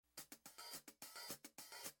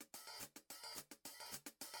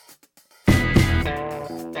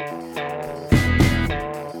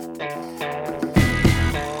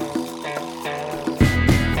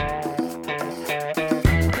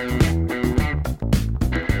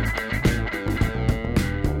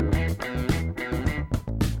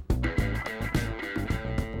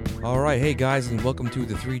All right, hey guys, and welcome to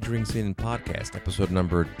the Three Drinks In podcast, episode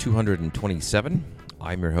number 227.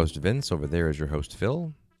 I'm your host Vince. Over there is your host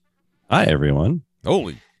Phil. Hi, everyone.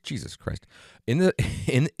 Holy Jesus Christ! In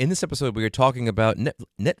this episode, we are talking about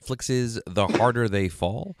Netflix's The Harder They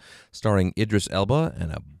Fall, starring Idris Elba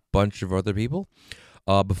and a bunch of other people.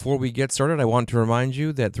 Before we get started, I want to remind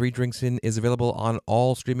you that Three Drinks In is available on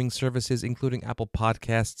all streaming services, including Apple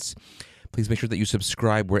Podcasts. Please make sure that you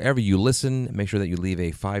subscribe wherever you listen. Make sure that you leave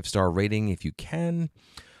a 5-star rating if you can.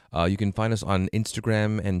 You can find us on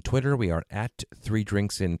Instagram and Twitter. We are at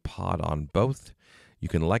 3drinksinpod on both. You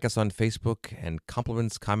can like us on Facebook, and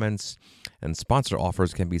compliments, comments, and sponsor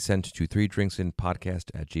offers can be sent to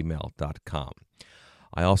 3drinksinpodcast@gmail.com.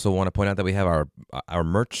 I also want to point out that we have our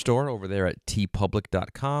merch store over there at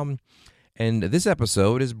tpublic.com. And this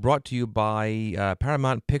episode is brought to you by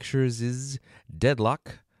Paramount Pictures'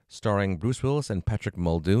 Deadlock, starring Bruce Willis and Patrick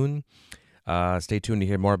Muldoon. Stay tuned to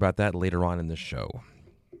hear more about that later on in the show.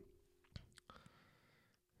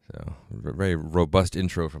 So, very robust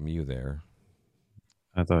intro from you there.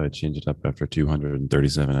 I thought I'd change it up after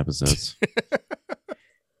 237 episodes.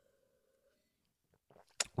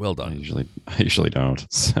 Well done. I usually don't.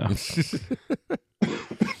 So. It's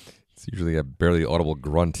usually a barely audible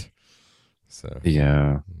grunt. So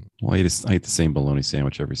yeah. Well, I eat the same bologna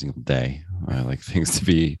sandwich every single day. I like things to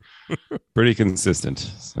be pretty consistent.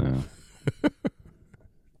 So,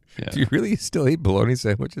 yeah. Do you really still eat bologna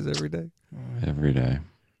sandwiches every day? Every day.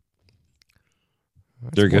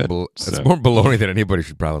 They're good. It's more bologna than anybody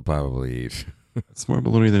should probably eat. It's more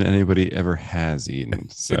bologna than anybody ever has eaten.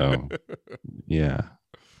 So, yeah.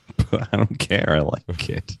 But I don't care. I like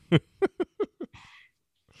it.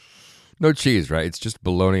 No cheese, right? It's just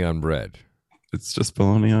bologna on bread. It's just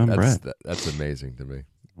bologna on bread. That's amazing to me.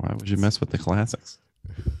 Why would you mess with the classics?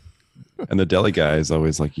 And the deli guy is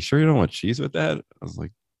always like, "You sure you don't want cheese with that?" I was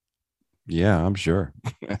like, "Yeah, I'm sure."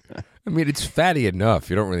 I mean, it's fatty enough.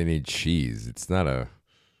 You don't really need cheese. It's not a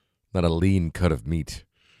lean cut of meat.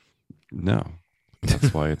 No,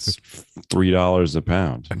 that's why it's $3 a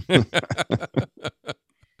pound.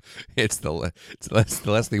 It's the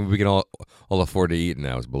last thing we can all afford to eat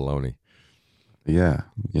now is bologna. Yeah,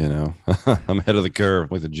 I'm ahead of the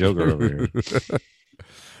curve like the Joker over here.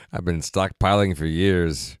 I've been stockpiling for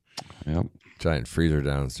years. Yep. Giant freezer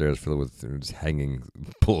downstairs filled with just hanging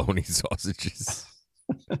bologna sausages.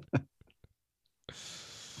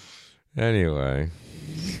 Anyway,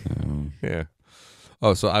 yeah.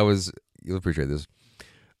 Oh, so you'll appreciate this.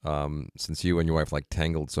 Since you and your wife like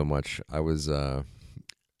Tangled so much, I was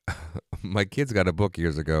my kids got a book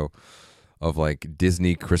years ago of like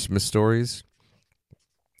Disney Christmas stories.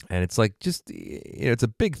 And it's like just, it's a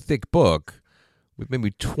big, thick book with maybe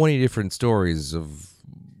 20 different stories of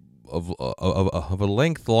a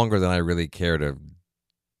length longer than I really care to,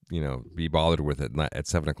 be bothered with it at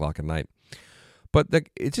 7 o'clock at night. But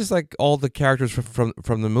it's just like all the characters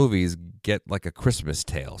from the movies get like a Christmas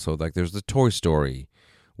tale. So like there's the Toy Story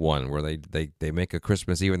one where they make a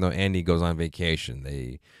Christmas even though Andy goes on vacation.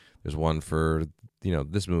 There's one for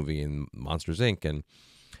this movie in Monsters Inc.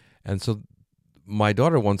 and so my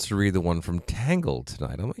daughter wants to read the one from Tangled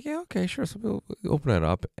tonight. I'm like, yeah, okay, sure. So we'll open it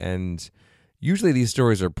up, and usually these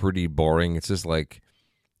stories are pretty boring. It's just like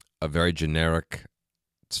a very generic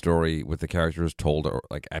story with the characters told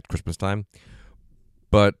like at Christmas time.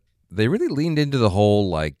 But they really leaned into the whole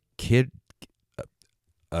like kidnapped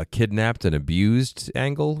and abused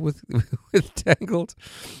angle with Tangled,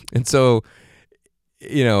 and so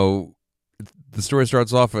the story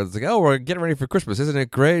starts off as like, oh, we're getting ready for Christmas, isn't it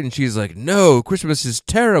great? And she's like, no, Christmas is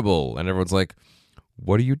terrible. And everyone's like,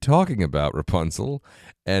 what are you talking about, Rapunzel?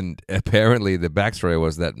 And apparently the backstory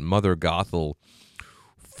was that Mother Gothel,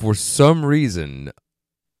 for some reason,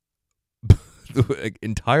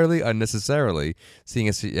 entirely unnecessarily, seeing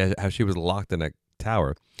as how she was locked in a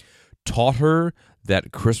tower, taught her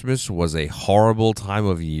that Christmas was a horrible time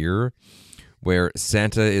of year where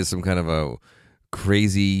Santa is some kind of a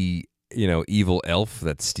crazy evil elf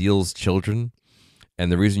that steals children,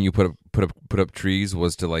 and the reason you put up trees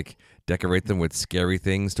was to like decorate them with scary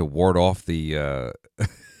things to ward off the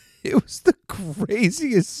it was the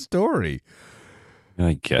craziest story.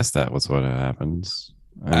 I guess that was what happens.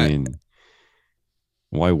 I mean,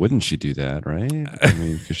 why wouldn't she do that, right? I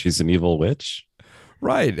mean, because she's an evil witch.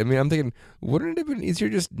 Right. I mean, I'm thinking, wouldn't it have been easier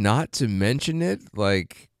just not to mention it?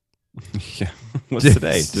 Like, yeah. What's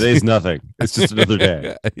today? Today's nothing. It's just another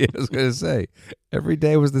day. Yeah, I was gonna say, every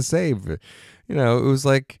day was the same. It was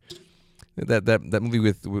like that movie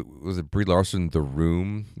with, was it Brie Larson, The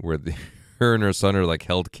Room, where her and her son are like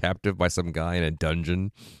held captive by some guy in a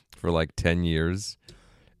dungeon for like 10 years,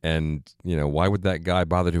 And why would that guy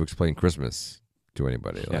bother to explain Christmas to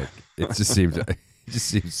anybody? Yeah. Like it just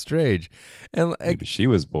seems strange. And Maybe she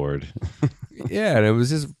was bored. yeah, and it was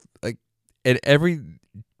just like, and every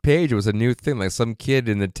page was a new thing. Like some kid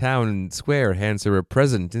in the town square hands her a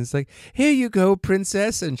present, and it's like, "Here you go,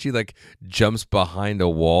 princess," and she like jumps behind a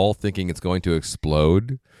wall, thinking it's going to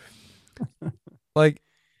explode. Like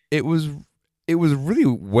it was really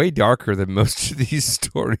way darker than most of these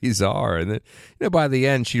stories are. And then, by the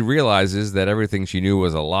end, she realizes that everything she knew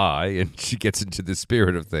was a lie, and she gets into the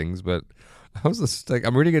spirit of things. But I was just like,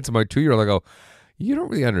 I'm reading it to my 2-year-old. I go, you don't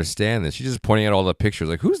really understand this. She's just pointing out all the pictures.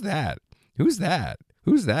 Like, who's that? Who's that?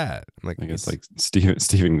 Who's that? I'm like, I guess like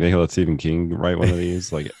Stephen King write one of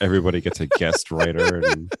these. Like everybody gets a guest writer.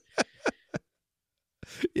 And,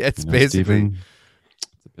 yeah, it's basically. Stephen,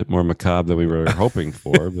 it's a bit more macabre than we were hoping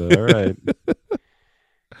for, but all right.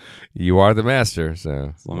 You are the master,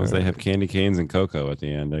 so as long as they have candy canes and cocoa at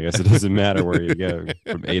the end, I guess it doesn't matter where you go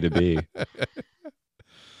from A to B.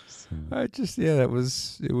 So. It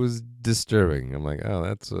was disturbing. I'm like, oh,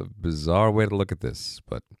 that's a bizarre way to look at this,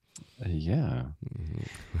 but yeah,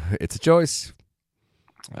 it's a choice.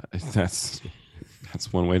 That's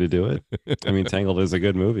one way to do it. I mean, Tangled is a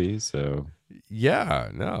good movie, so yeah,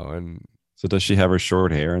 no, and so does she have her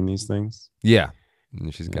short hair in these things? Yeah,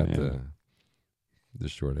 and she's got the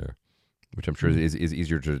short hair, which I'm sure is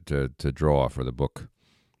easier to draw for the book.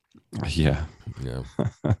 Yeah.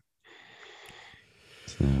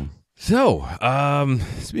 So,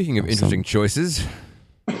 speaking of interesting choices.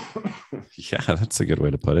 Yeah, that's a good way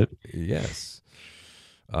to put it. Yes.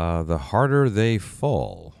 The Harder They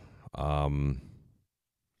Fall.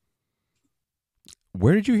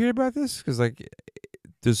 Where did you hear about this? Because, like,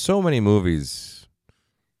 there's so many movies.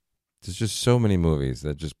 There's just so many movies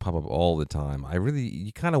that just pop up all the time.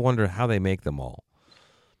 You kind of wonder how they make them all.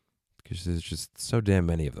 Because there's just so damn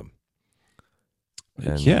many of them.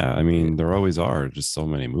 And, yeah, I mean, there always are just so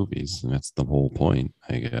many movies, and that's the whole point,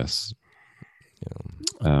 I guess.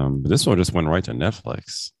 Yeah. But this one just went right to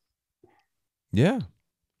Netflix. Yeah.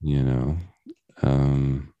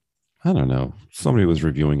 I don't know. Somebody was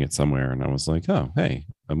reviewing it somewhere, and I was like, oh, hey,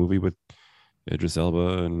 a movie with Idris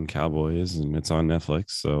Elba and cowboys, and it's on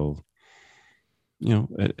Netflix. So,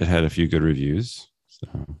 it had a few good reviews. So,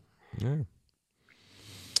 yeah.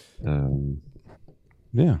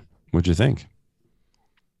 Yeah. What'd you think?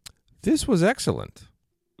 This was excellent.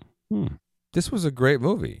 This was a great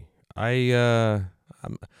movie. I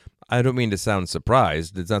don't mean to sound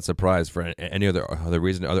surprised. It's not surprised for any other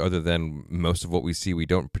reason other than most of what we see we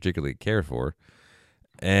don't particularly care for.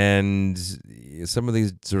 And some of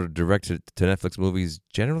these sort of direct to Netflix movies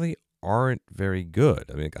generally aren't very good.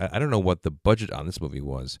 I mean, I don't know what the budget on this movie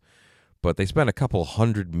was, but they spent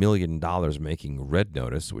 $200 million making Red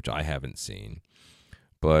Notice, which I haven't seen.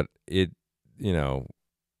 But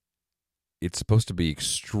it's supposed to be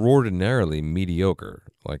extraordinarily mediocre,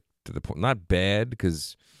 like to the point, not bad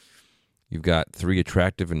because you've got 3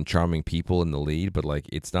 attractive and charming people in the lead, but like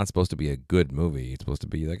it's not supposed to be a good movie. It's supposed to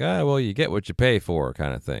be like, well, you get what you pay for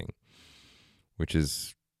kind of thing, which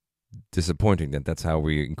is disappointing that's how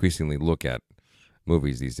we increasingly look at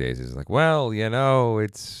movies these days. Is like, well,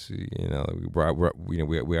 it's we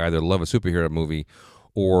either love a superhero movie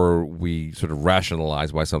or we sort of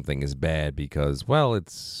rationalize why something is bad because, well,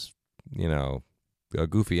 it's a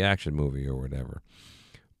goofy action movie or whatever.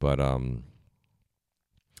 But I'm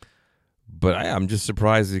just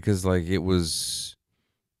surprised because like it was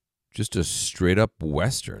just a straight up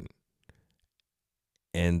Western,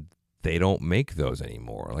 and they don't make those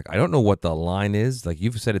anymore. Like I don't know what the line is. Like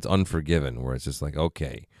you've said, it's Unforgiven, where it's just like,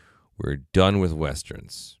 okay, we're done with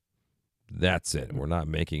Westerns. That's it. We're not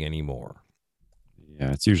making any more.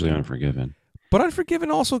 Yeah, it's usually Unforgiven. But Unforgiven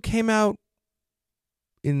also came out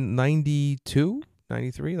in 92,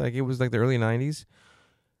 93. Like it was like the early 90s.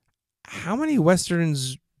 How many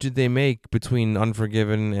Westerns did they make between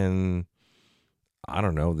Unforgiven and, I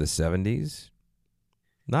don't know, the 70s?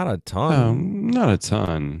 Not a ton. Not a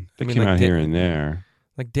ton. They came out here and there.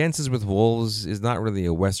 Like Dances with Wolves is not really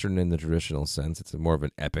a Western in the traditional sense. It's more of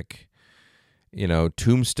an epic.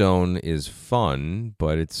 Tombstone is fun,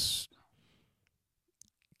 but it's,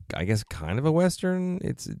 I guess, kind of a Western.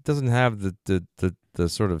 It doesn't have the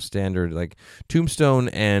sort of standard, like Tombstone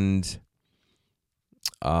and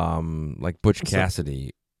like Butch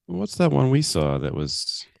Cassidy. What's that one we saw that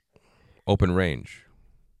was Open Range?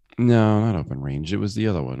 No, not Open Range. It was the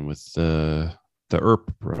other one with the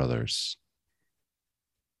Earp brothers.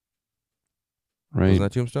 Right? Was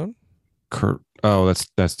that Tombstone? Kurt. Oh,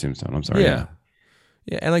 that's Tombstone. I'm sorry. Yeah.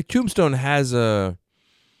 And like Tombstone has a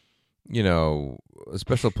a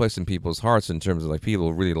special place in people's hearts in terms of like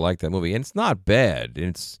people really like that movie, and it's not bad.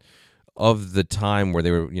 It's of the time where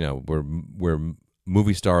they were, where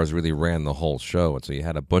movie stars really ran the whole show, and so you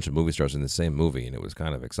had a bunch of movie stars in the same movie, and it was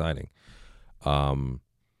kind of exciting.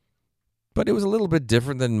 But it was a little bit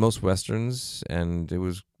different than most westerns, and it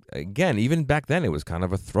was, again, even back then, it was kind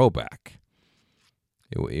of a throwback.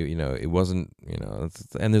 It wasn't,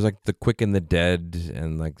 and there's like The Quick and the Dead,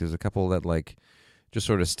 and like there's a couple that like just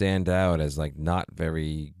sort of stand out as like not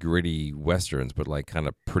very gritty westerns, but like kind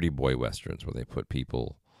of pretty boy westerns where they put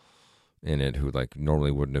people in it who like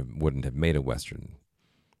normally wouldn't have made a western,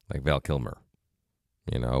 like Val Kilmer,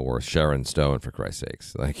 or Sharon Stone, for Christ's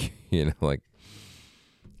sakes, like like,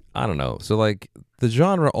 I don't know. So like the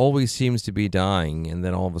genre always seems to be dying, and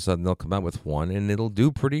then all of a sudden they'll come out with one and it'll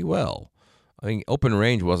do pretty well. I mean, Open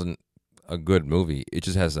Range wasn't a good movie. It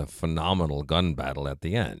just has a phenomenal gun battle at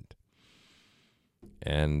the end.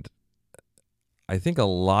 And I think a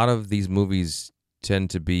lot of these movies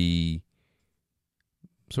tend to be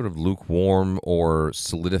sort of lukewarm or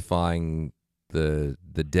solidifying the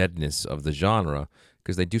deadness of the genre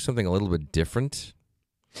because they do something a little bit different.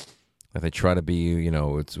 Like they try to be,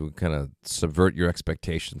 it's kind of subvert your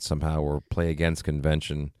expectations somehow or play against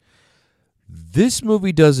convention. This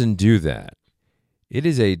movie doesn't do that. It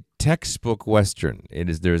is a textbook Western.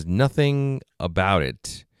 There's nothing about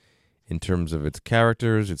it in terms of its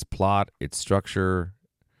characters, its plot, its structure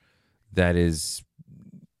that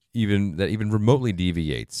even remotely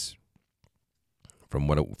deviates from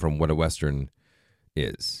what a Western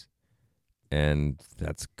is. And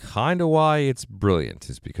that's kind of why it's brilliant,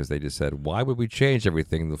 is because they just said, why would we change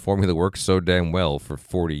everything? The formula works so damn well for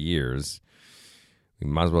 40 years. We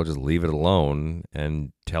might as well just leave it alone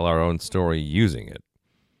and tell our own story using it.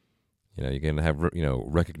 You're going to have,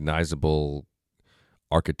 recognizable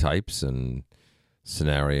archetypes and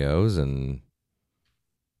scenarios, and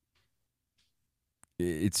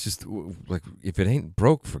it's just like, if it ain't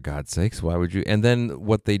broke, for God's sakes, why would you? And then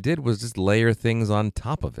what they did was just layer things on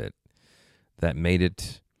top of it that made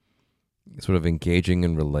it sort of engaging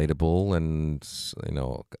and relatable and,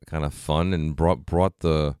 kind of fun, and brought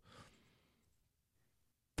the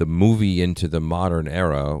movie into the modern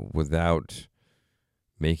era without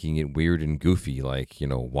making it weird and goofy like,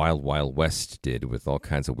 Wild Wild West did, with all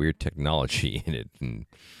kinds of weird technology in it, and,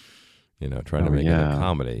 trying to make it a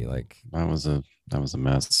comedy. Like that was a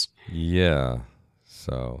mess. Yeah.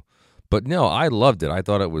 So, but no, I loved it. I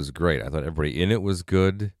thought it was great. I thought everybody in it was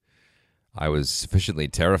good. I was sufficiently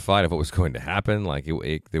terrified of what was going to happen. Like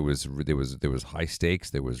there was high stakes.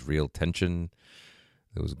 There was real tension.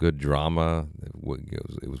 There was good drama. It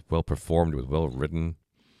was well performed. It was well written.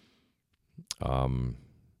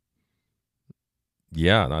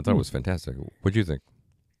 Yeah, no, I thought it was fantastic. What do you think?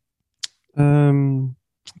 I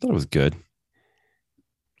thought it was good.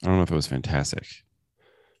 I don't know if it was fantastic.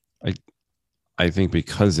 I think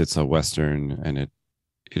because it's a Western and it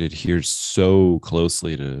adheres so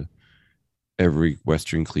closely to every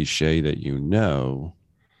Western cliche that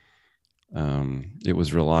it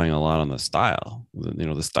was relying a lot on the style.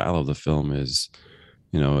 The style of the film is,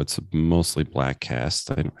 it's a mostly black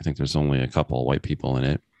cast. I think there's only a couple of white people in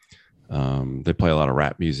it. They play a lot of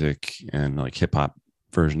rap music and like hip hop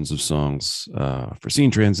versions of songs for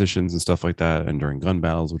scene transitions and stuff like that, and during gun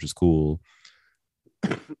battles, which is cool.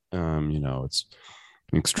 It's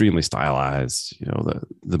extremely stylized.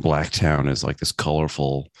 The Black Town is like this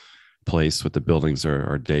colorful place with the buildings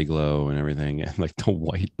are day glow and everything, and like the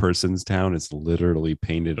white person's town is literally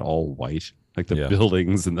painted all white, like the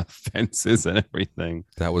buildings and the fences and everything.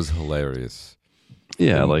 That was hilarious.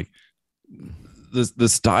 Yeah, like the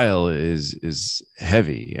style is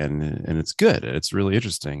heavy and it's good. It's really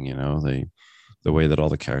interesting, the way that all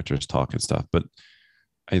the characters talk and stuff. But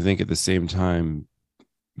I think at the same time,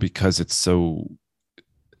 because it's so,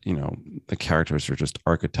 the characters are just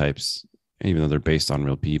archetypes, even though they're based on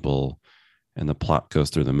real people, and the plot goes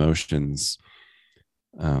through the motions.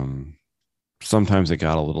 Sometimes it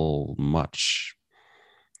got a little much,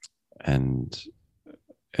 and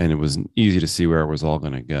it was easy to see where it was all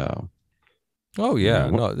going to go. Oh yeah,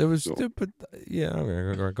 no, there was, but yeah,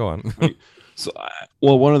 go on. So,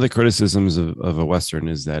 one of the criticisms of a Western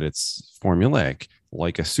is that it's formulaic,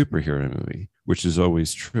 like a superhero movie, which is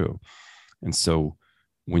always true. And so,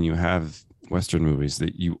 when you have Western movies,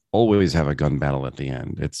 that you always have a gun battle at the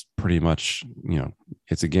end, it's pretty much,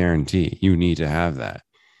 it's a guarantee. You need to have that.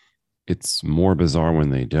 It's more bizarre when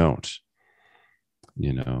they don't.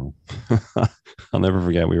 I'll never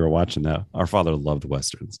forget, we were watching that. Our father loved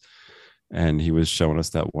Westerns, and he was showing us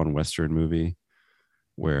that one Western movie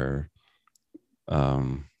where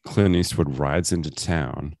Clint Eastwood rides into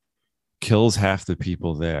town kills half the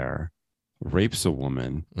people there, rapes a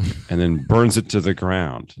woman, and then burns it to the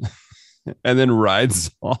ground, and then rides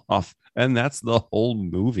off. And that's the whole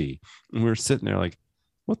movie. And we're sitting there like,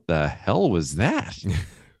 what the hell was that?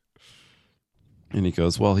 And he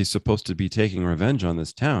goes, well, he's supposed to be taking revenge on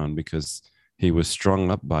this town because he was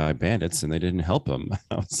strung up by bandits and they didn't help him.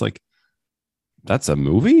 I was like, that's a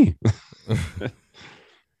movie?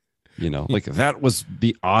 Like that was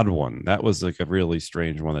the odd one. That was like a really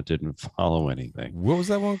strange one that didn't follow anything. What was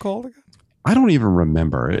that one called again? I don't even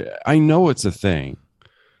remember. I know it's a thing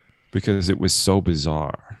because it was so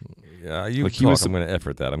bizarre. Yeah, I'm going to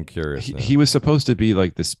effort that. I'm curious. He was supposed to be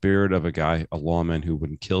like the spirit of a lawman who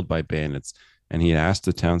been killed by bandits. And he asked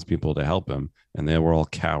the townspeople to help him, and they were all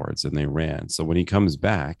cowards and they ran. So when he comes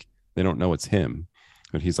back, they don't know it's him,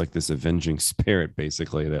 but he's like this avenging spirit,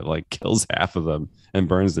 basically, that like kills half of them and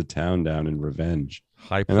burns the town down in revenge.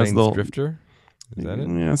 High Plains Drifter? Is that it?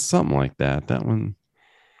 Yeah, something like that. That one,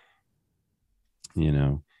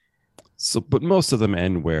 So, but most of them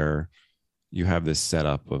end where you have this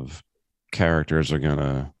setup of characters are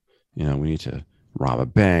gonna, we need to rob a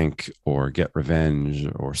bank or get revenge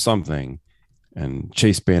or something, and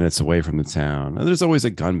chase bandits away from the town. And there's always a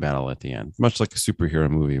gun battle at the end, much like a superhero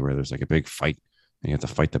movie where there's like a big fight and you have to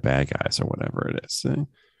fight the bad guys or whatever it is.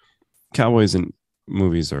 Cowboys in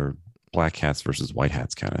movies are black hats versus white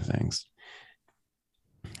hats kind of things.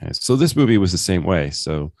 Okay, so this movie was the same way.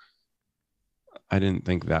 So I didn't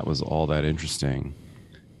think that was all that interesting.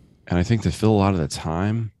 And I think to fill a lot of the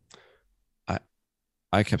time,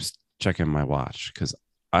 I kept checking my watch because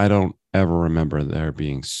I don't ever remember there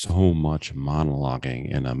being so much monologuing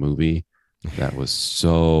in a movie that was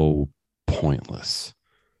so pointless.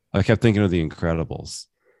 I kept thinking of The Incredibles,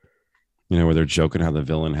 where they're joking how the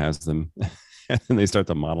villain has them and then they start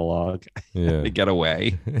the monologue. Yeah. They get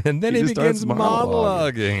away. And then he begins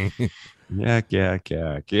monologuing. Yeah.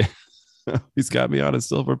 He's got me on a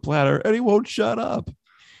silver platter and he won't shut up.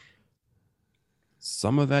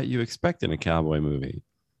 Some of that you expect in a cowboy movie.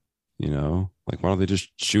 Like, why don't they just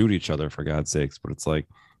shoot each other for God's sakes? But it's like,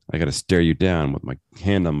 I got to stare you down with my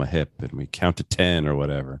hand on my hip and we count to 10 or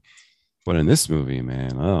whatever. But in this movie,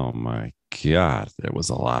 man, oh my God, there was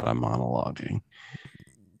a lot of monologuing.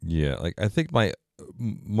 Yeah. Like, I think my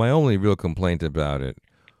only real complaint about it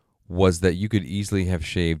was that you could easily have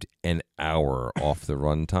shaved an hour off the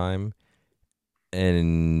runtime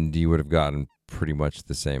and you would have gotten pretty much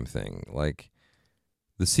the same thing. Like,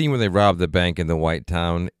 the scene where they rob the bank in the White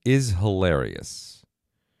Town is hilarious,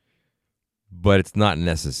 but it's not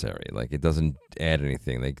necessary. Like, it doesn't add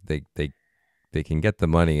anything. They can get the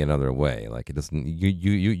money another way. Like, it doesn't.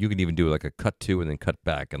 You can even do like a cut to and then cut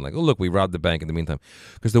back and like, oh look, we robbed the bank in the meantime,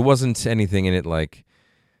 because there wasn't anything in it like,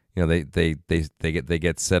 they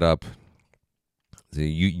get set up. So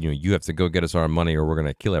you have to go get us our money or we're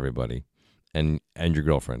gonna kill everybody, and your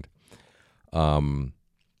girlfriend.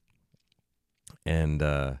 And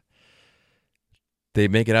they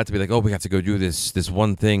make it out to be like, oh, we have to go do this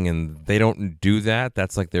one thing, and they don't do that.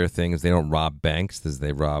 That's like their thing, is they don't rob banks,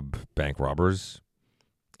 they rob bank robbers.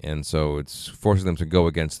 And so it's forcing them to go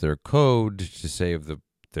against their code to save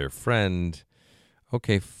their friend.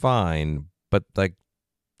 Okay, fine. But like,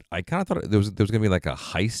 I kind of thought there was going to be like a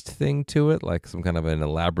heist thing to it, like some kind of an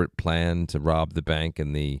elaborate plan to rob the bank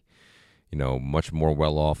in the, much more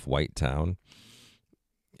well-off white town.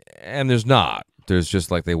 And there's not. There's just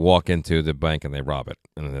like they walk into the bank and they rob it,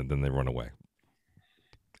 and then they run away.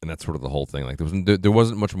 And that's sort of the whole thing. Like, there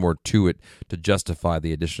wasn't much more to it to justify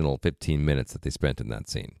the additional 15 minutes that they spent in that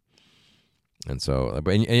scene. And so,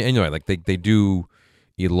 but anyway, like they do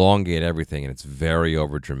elongate everything, and it's very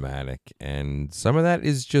over dramatic. And some of that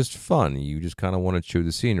is just fun. You just kind of want to chew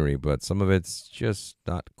the scenery, but some of it's just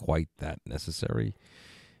not quite that necessary.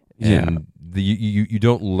 And you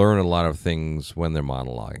don't learn a lot of things when they're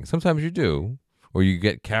monologuing. Sometimes you do, or you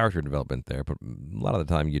get character development there, but a lot of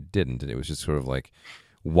the time you didn't. And it was just sort of like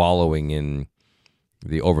wallowing in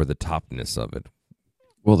the over-the-topness of it.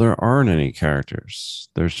 Well, there aren't any characters.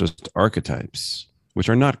 There's just archetypes, which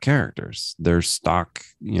are not characters. They're stock,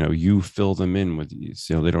 you fill them in with,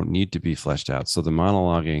 they don't need to be fleshed out. So the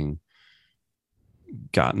monologuing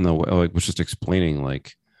got in the way, like, was just explaining,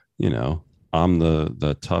 like, I'm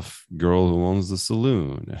the tough girl who owns the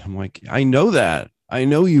saloon. And I'm like, I know that. I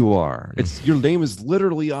know you are. It's your name is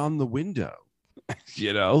literally on the window,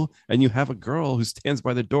 and you have a girl who stands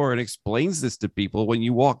by the door and explains this to people when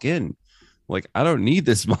you walk in. Like, I don't need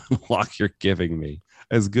this monologue you're giving me,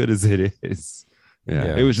 as good as it is. Yeah,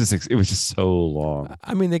 Yeah. it was just so long.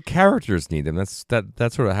 I mean, the characters need them. That's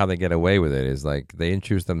sort of how they get away with it. Is like they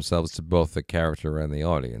introduce themselves to both the character and the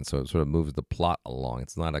audience, so it sort of moves the plot along.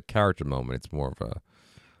 It's not a character moment; it's more of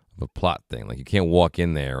a plot thing. Like you can't walk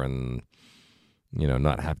in there and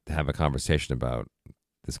not have a conversation about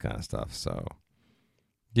this kind of stuff. So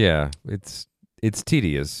yeah, it's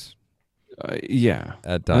tedious Yeah,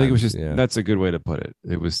 at I think it was times. just Yeah, that's a good way to put it.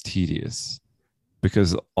 It was tedious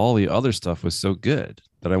because all the other stuff was so good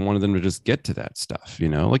that I wanted them to just get to that stuff.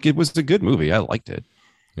 Like it was a good movie. I liked it,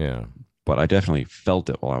 yeah. but I definitely felt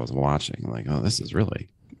it while I was watching. Like, oh, this is really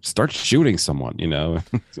start shooting someone.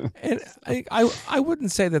 And I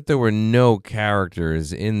wouldn't say that there were no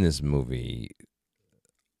characters in this movie.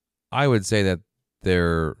 I would say that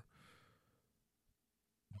there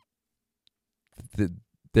th-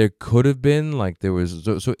 there could have been, like, there was,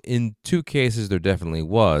 so in two cases there definitely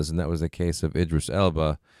was, and that was the case of Idris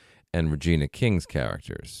Elba and Regina King's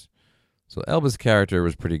characters. So Elba's character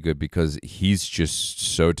was pretty good because he's just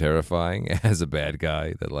so terrifying as a bad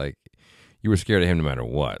guy that, like, you were scared of him no matter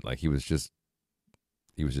what. Like he was just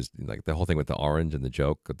like the whole thing with the orange and the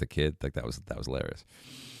joke of the kid, like that was hilarious.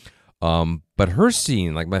 But her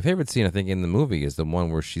scene, like my favorite scene, I think in the movie is the one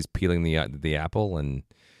where she's peeling the apple and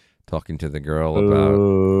talking to the girl about.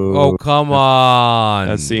 Oh, Oh, come that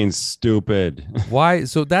on! scene's stupid. Why?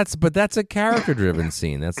 So that's a character driven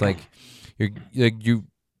scene. That's like you.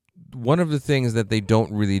 One of the things that they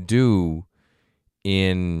don't really do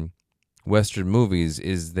in Western movies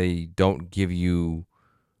is they don't give you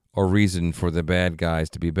a reason for the bad guys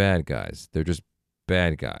to be bad guys. They're just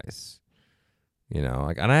bad guys.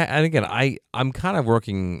 Like, and again, I'm kind of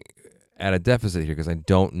working at a deficit here because I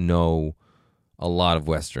don't know a lot of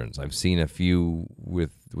westerns. I've seen a few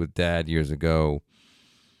with Dad years ago,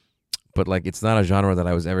 but like it's not a genre that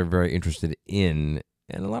I was ever very interested in.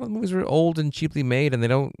 And a lot of the movies are old and cheaply made, and they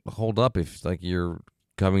don't hold up if like you're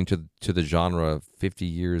coming to the genre 50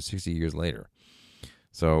 years, 60 years later.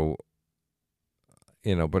 So,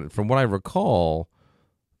 but from what I recall,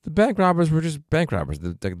 the bank robbers were just bank robbers.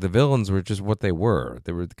 The villains were just what they were.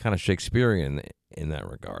 They were kind of Shakespearean in that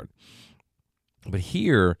regard. But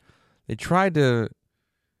here, they tried to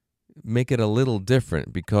make it a little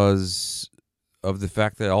different because of the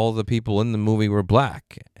fact that all the people in the movie were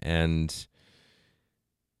black, and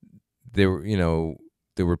there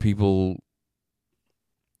were people.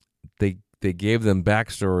 They gave them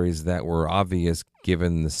backstories that were obvious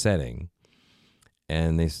given the setting,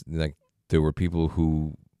 and there were people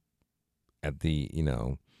who at the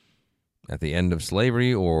end of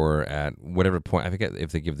slavery or at whatever point, I forget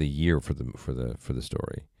if they give the year for the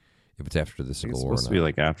story, if it's after the Civil It's War or supposed to not. be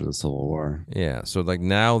like after the Civil War. Yeah, so like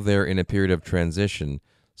now they're in a period of transition.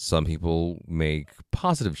 Some people make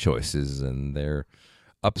positive choices and they're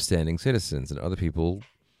upstanding citizens, and other people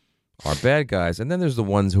are bad guys. And then there's the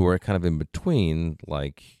ones who are kind of in between,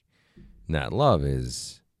 like Nat Love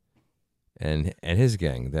is, and his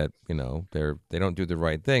gang, that they don't do the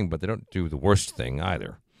right thing, but they don't do the worst thing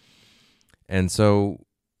either. And so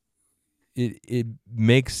it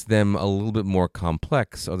makes them a little bit more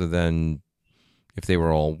complex, other than if they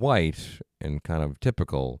were all white and kind of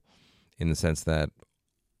typical, in the sense that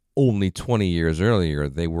only 20 years earlier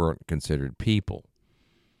they weren't considered people.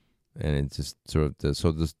 And it's just sort of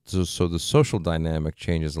the social dynamic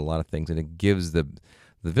changes a lot of things, and it gives the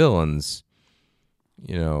villains,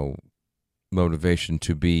 motivation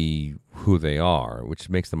to be who they are, which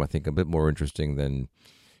makes them, I think, a bit more interesting than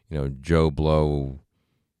Joe Blow,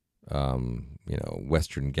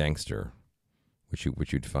 Western gangster, which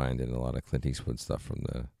you'd find in a lot of Clint Eastwood stuff from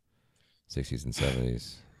the 60s and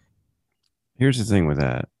 70s. Here's the thing with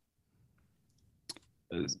that.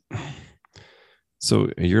 So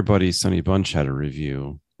your buddy Sonny Bunch had a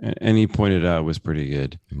review, and he pointed out it was pretty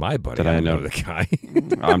good. My buddy, That I I don't know know. the guy.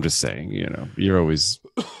 I'm just saying, you're always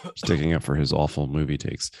sticking up for his awful movie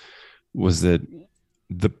takes. Was that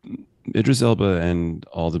the Idris Elba and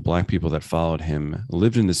all the black people that followed him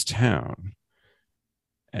lived in this town,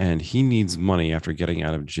 and he needs money after getting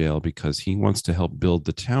out of jail because he wants to help build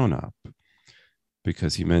the town up.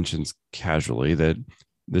 Because he mentions casually that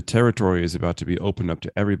the territory is about to be opened up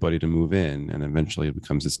to everybody to move in, and eventually it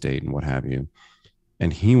becomes a state and what have you.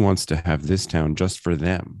 And he wants to have this town just for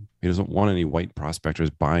them. He doesn't want any white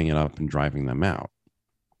prospectors buying it up and driving them out.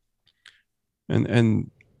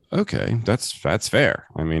 And okay, that's fair.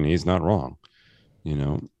 I mean, he's not wrong, you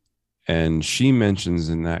know. And she mentions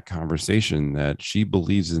in that conversation that she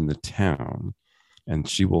believes in the town and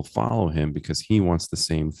she will follow him because he wants the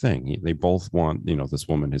same thing. They both want, this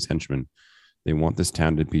woman, his henchman, they want this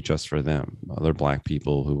town to be just for them. Other black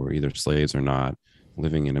people who are either slaves or not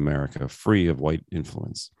living in America, free of white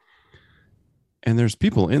influence. And there's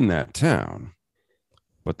people in that town,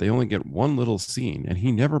 but they only get one little scene, and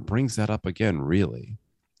he never brings that up again, really.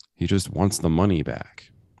 He just wants the money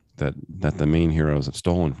back that the main heroes have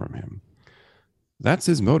stolen from him. That's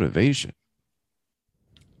his motivation.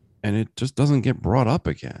 And it just doesn't get brought up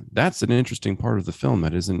again. That's an interesting part of the film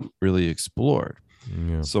that isn't really explored.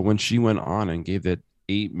 Yeah. So when she went on and gave that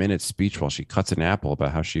 8-minute speech while she cuts an apple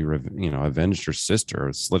about how she, avenged her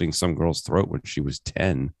sister slitting some girl's throat when she was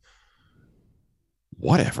 10,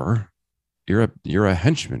 whatever. You're a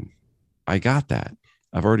henchman. I got that.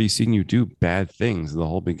 I've already seen you do bad things in the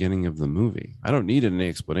whole beginning of the movie. I don't need any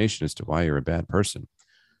explanation as to why you're a bad person.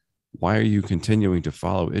 Why are you continuing to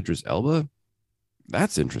follow Idris Elba?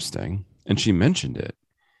 That's interesting. And she mentioned it.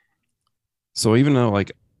 So even though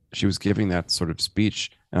like she was giving that sort of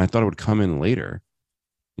speech and I thought it would come in later,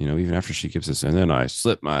 even after she gives this, and then I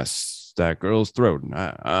slit that girl's throat. And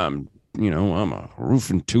I'm a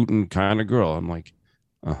roofing tooting kind of girl. I'm like,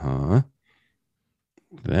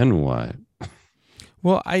 then what?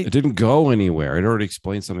 Well, it didn't go anywhere. It already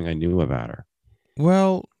explained something I knew about her.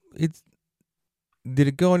 Well, did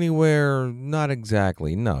it go anywhere? Not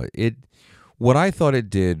exactly. No, what I thought it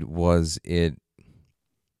did was it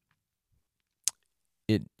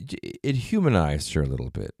humanized her a little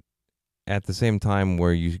bit. At the same time,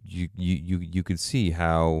 where you could see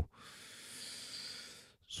how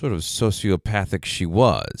sort of sociopathic she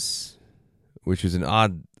was, which is an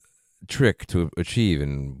odd trick to achieve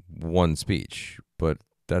in one speech. But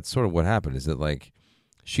that's sort of what happened. Is that like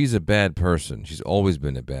she's a bad person? She's always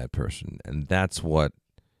been a bad person, and that's what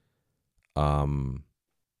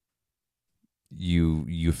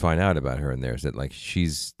you find out about her in there, is that like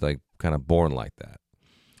she's like kind of born like that.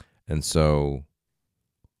 And so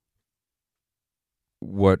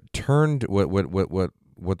what you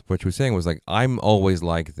were saying was like, I'm always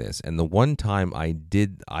like this, and the one time I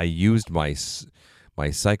used my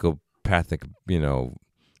psychopathic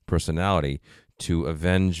personality to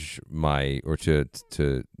avenge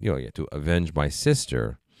to avenge my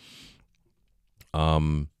sister.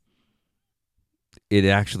 It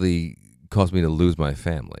actually caused me to lose my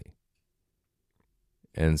family.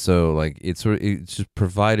 And so like it just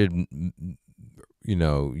provided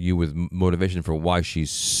you with motivation for why she's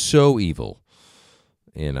so evil,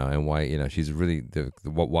 and why she's really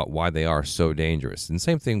why they are so dangerous. And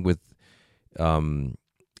same thing with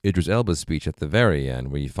Idris Elba's speech at the very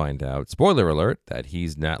end, where you find out, spoiler alert, that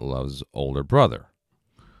he's Nat Love's older brother.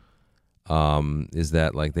 Is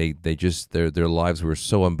that like they just their lives were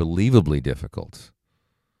so unbelievably difficult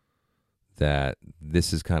that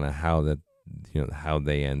this is kind of how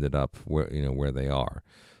they ended up where they are.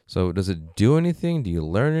 So does it do anything? Do you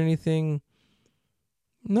learn anything?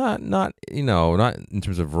 Not in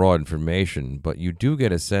terms of raw information, but you do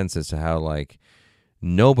get a sense as to how like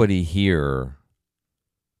nobody here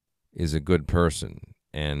is a good person,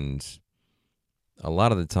 and a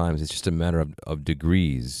lot of the times it's just a matter of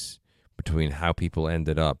degrees between how people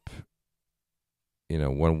ended up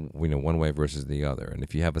one way versus the other. And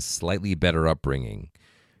if you have a slightly better upbringing,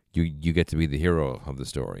 you get to be the hero of the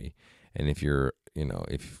story. And if you're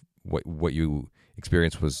if what you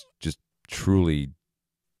experienced was just truly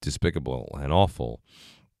despicable and awful,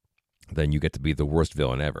 then you get to be the worst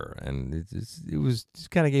villain ever. And it was just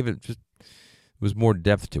kind of gave it was more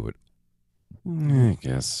depth to it. I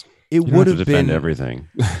guess it would have defend been everything.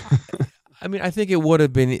 I mean, I think it would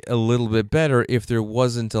have been a little bit better if there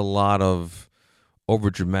wasn't a lot of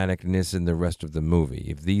overdramaticness in the rest of the movie.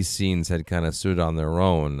 If these scenes had kind of stood on their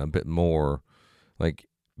own a bit more, like,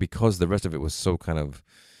 because the rest of it was so kind of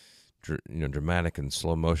dramatic and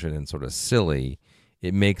slow motion and sort of silly,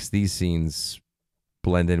 it makes these scenes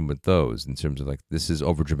blend in with those in terms of like, this is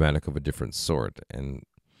overdramatic of a different sort. And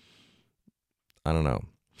I don't know.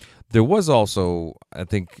 There was also, I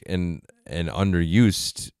think, an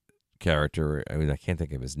underused character. I mean, I can't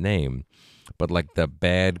think of his name, but like the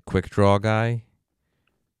bad quick draw guy.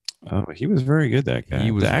 Oh, he was very good, that guy.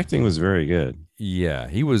 The acting was very good. Yeah,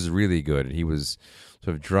 he was really good. He was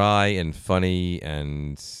sort of dry and funny,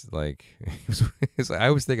 and like I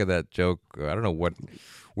always think of that joke. I don't know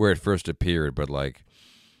where it first appeared, but like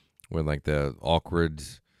when like the awkward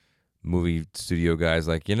movie studio guys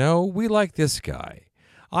like, we like this guy.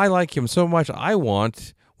 I like him so much. I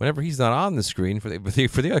want, whenever he's not on the screen, for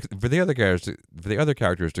the other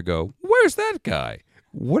characters to go, where's that guy?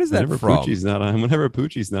 What is that from? Whenever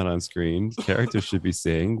Poochie's not on screen, characters should be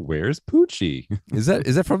saying, "Where's Poochie?" Is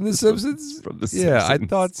that from The Simpsons? From The Yeah, Simpsons. I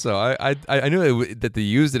thought so. I knew that they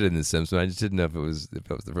used it in The Simpsons. I just didn't know if it was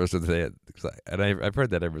the first one they had, and I've heard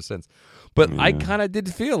that ever since. But yeah. I kind of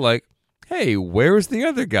did feel like, hey, where's the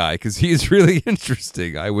other guy? Because he's really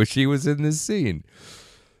interesting. I wish he was in this scene.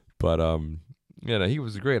 But yeah, no, he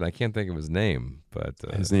was great. I can't think of his name, but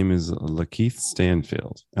his name is Lakeith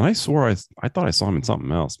Stanfield, and I swore I thought I saw him in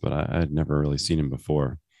something else, but I had never really seen him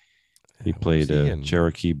before. He played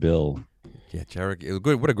Cherokee Bill. Yeah, Cherokee.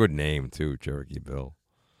 Good. What a good name too, Cherokee Bill.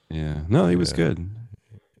 Yeah, no, he was good.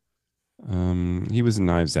 He was in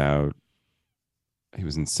Knives Out. He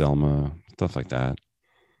was in Selma, stuff like that.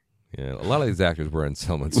 Yeah, a lot of these actors were in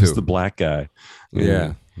Selma too. Was the black guy?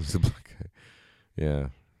 Yeah, was the black guy. Yeah,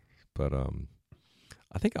 but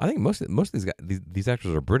I think most of these guys, these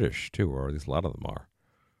actors are British too, or at least a lot of them are.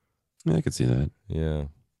 Yeah, I could see that. Yeah,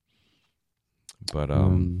 but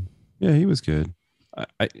yeah, he was good.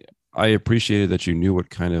 I appreciated that you knew what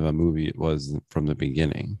kind of a movie it was from the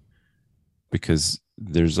beginning, because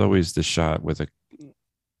there's always the shot with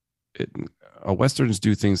Westerns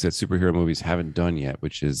do things that superhero movies haven't done yet,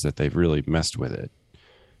 which is that they've really messed with it.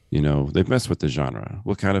 You know, they've messed with the genre.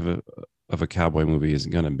 What kind of a cowboy movie is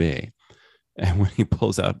it going to be? And when he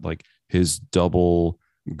pulls out like his double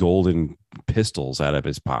golden pistols out of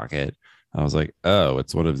his pocket, I was like, oh,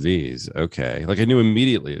 it's one of these. Okay. Like I knew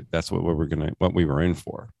immediately that's what we were in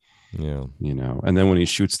for. Yeah. You know, and then when he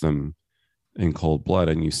shoots them in cold blood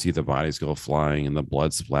and you see the bodies go flying and the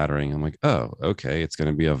blood splattering, I'm like, oh, okay, it's going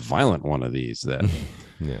to be a violent one of these then.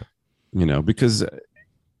 Yeah. You know, because,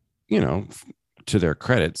 you know, to their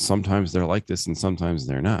credit, sometimes they're like this and sometimes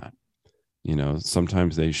they're not. You know,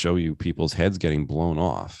 sometimes they show you people's heads getting blown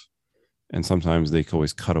off and sometimes they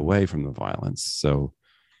always cut away from the violence. So,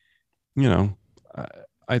 you know,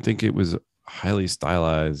 I think it was highly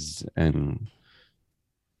stylized and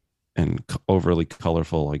overly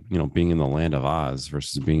colorful, like, you know, being in the land of Oz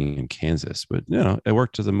versus being in Kansas. But, you know, it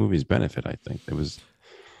worked to the movie's benefit. I think it was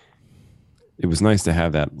nice to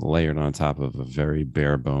have that layered on top of a very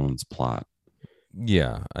bare bones plot.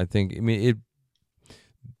 Yeah, I mean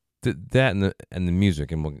that and the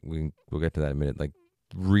music, and we'll get to that in a minute, like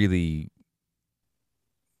really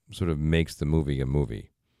sort of makes the movie a movie.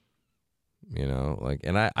 You know, like,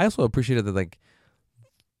 and I also appreciated that, like,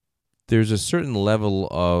 there's a certain level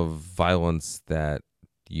of violence that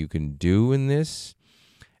you can do in this,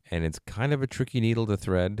 and it's kind of a tricky needle to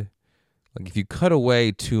thread. Like, if you cut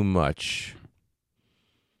away too much,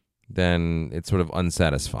 then it's sort of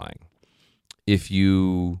unsatisfying. If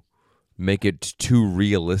you make it too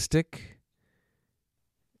realistic,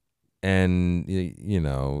 and, you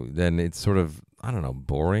know, then it's sort of, I don't know,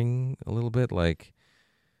 boring a little bit. Like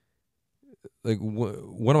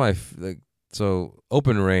one of my, like, so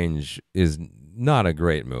Open Range is not a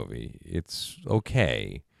great movie. It's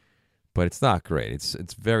okay, but it's not great.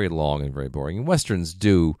 It's very long and very boring. And Westerns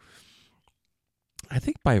do, I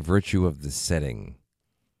think, by virtue of the setting,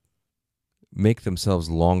 make themselves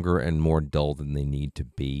longer and more dull than they need to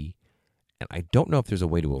be. And I don't know if there's a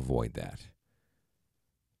way to avoid that.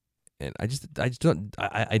 And I just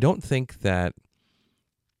don't think that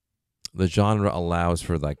the genre allows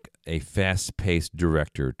for, like, a fast-paced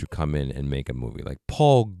director to come in and make a movie. Like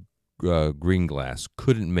Paul Greenglass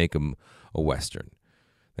couldn't make a Western.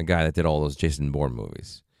 The guy that did all those Jason Bourne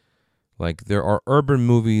movies. Like, there are urban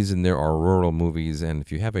movies and there are rural movies, and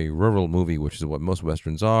if you have a rural movie, which is what most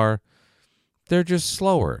Westerns are, they're just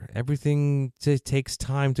slower. Everything takes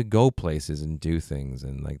time to go places and do things,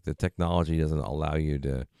 and, like, the technology doesn't allow you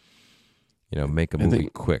to, you know, make a movie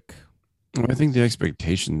quick. I think the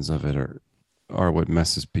expectations of it are what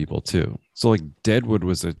messes people too. So, like, Deadwood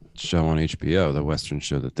was a show on HBO, the Western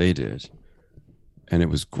show that they did, and it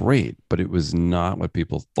was great, but it was not what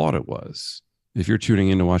people thought it was. If you're tuning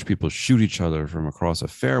in to watch people shoot each other from across a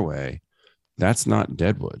fairway, that's not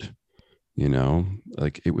Deadwood. You know,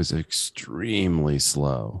 like, it was extremely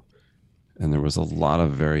slow, and there was a lot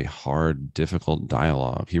of very hard, difficult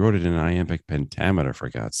dialogue. He wrote it in iambic pentameter, for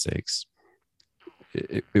God's sakes.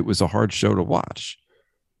 It was a hard show to watch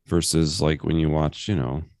versus, like, when you watch, you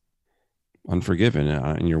know, Unforgiven,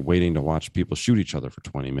 and you're waiting to watch people shoot each other for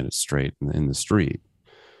 20 minutes straight in the street.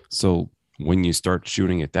 So when you start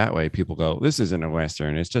shooting it that way, people go, this isn't a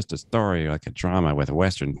Western. It's just a story, like a drama with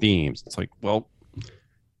Western themes. It's like, well,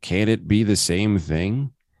 can't it be the same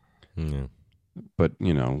thing? Yeah. But,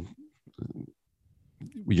 you know,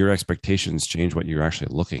 your expectations change what you're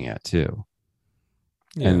actually looking at too.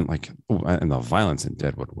 Yeah. And, like, and the violence in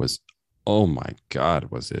Deadwood was, oh my God,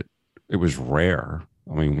 it was rare.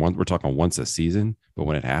 I mean, we're talking once a season, but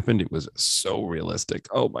when it happened, it was so realistic.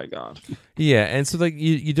 Oh my God. Yeah. And so, like,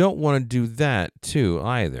 you don't want to do that too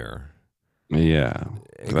either. Yeah.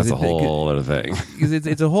 That's a whole other thing. Because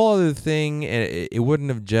it's a whole other thing, and it wouldn't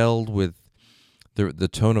have gelled with the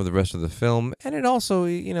tone of the rest of the film, and it also,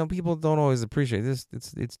 people don't always appreciate this.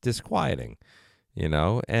 It's disquieting,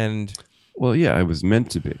 and Well, yeah, it was meant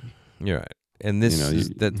to be. you're right, and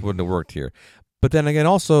that wouldn't have worked here. But then again,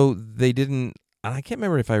 also they didn't, and I can't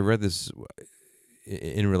remember if I read this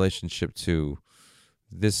in relationship to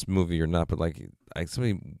this movie or not, but like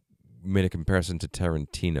somebody made a comparison to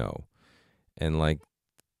Tarantino, and like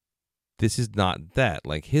this is not that.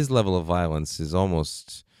 Like his level of violence is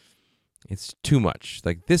almost, it's too much.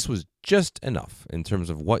 Like this was just enough in terms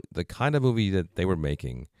of what the kind of movie that they were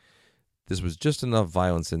making. This was just enough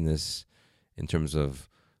violence in this, in terms of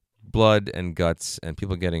blood and guts and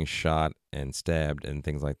people getting shot and stabbed and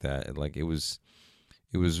things like that. And like it was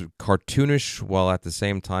cartoonish while at the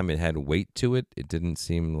same time it had weight to it. It didn't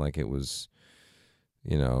seem like it was,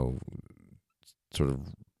 sort of,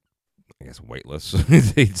 I guess, weightless.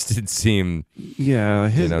 It did seem,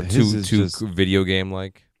 too video game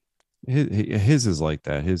like. His is like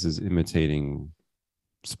that. His is imitating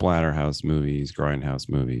splatterhouse movies, grindhouse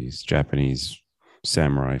movies, Japanese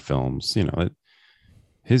samurai films.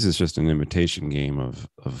 His is just an imitation game of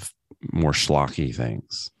more schlocky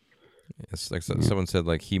things. It's like someone said,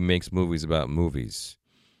 like he makes movies about movies.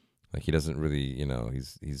 Like he doesn't really,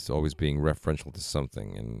 he's always being referential to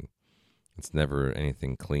something, and it's never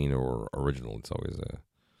anything clean or original. It's always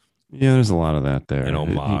there's a lot of that there. An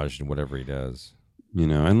homage in whatever he does.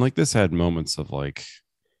 And like this had moments of like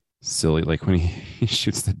silly, like when he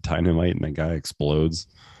shoots the dynamite and the guy explodes.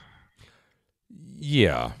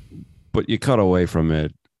 Yeah. But you cut away from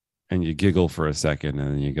it and you giggle for a second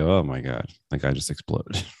and then you go, oh my God, that guy just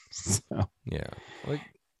exploded. So. Yeah. Like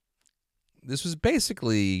this was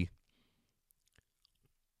basically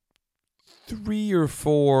 3 or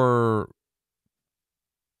 4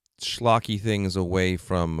 schlocky things away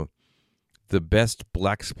from the best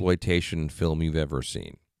blaxploitation film you've ever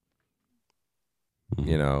seen.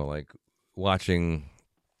 Mm-hmm. Like watching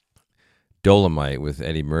Dolomite with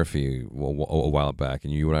Eddie Murphy a while back,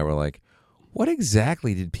 and you and I were like, what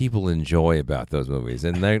exactly did people enjoy about those movies?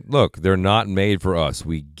 And they're not made for us.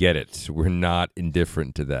 We get it. We're not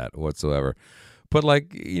indifferent to that whatsoever. But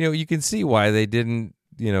like, you can see why they didn't,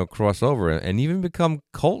 cross over and even become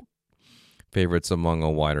cult favorites among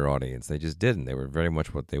a wider audience. They just didn't. They were very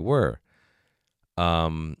much what they were.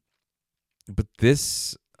 But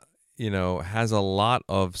this, has a lot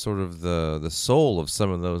of sort of the soul of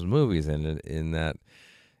some of those movies, and in that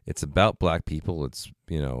it's about black people. It's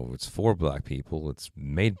it's for black people. It's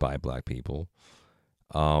made by black people,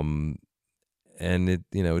 and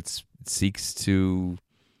it seeks to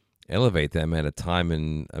elevate them at a time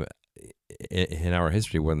in our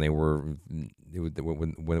history when they were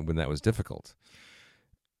when that was difficult.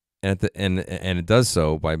 And and it does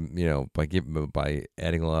so by by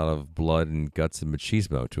adding a lot of blood and guts and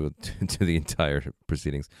machismo to the entire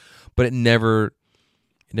proceedings, but it never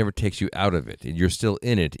takes you out of it. You're still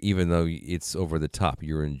in it, even though it's over the top.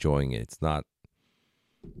 You're enjoying it. It's not,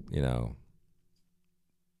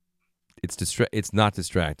 it's not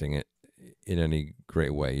distracting in any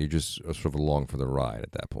great way. You're just sort of along for the ride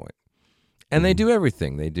at that point. And they do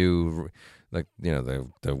everything. They do, like,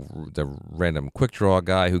 the random quick draw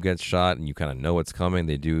guy who gets shot and you kind of know what's coming.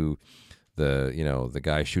 They do the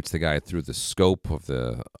guy shoots the guy through the scope of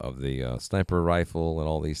the sniper rifle and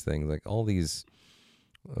all these things, like all these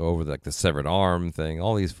over like the severed arm thing,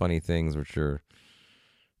 all these funny things which are,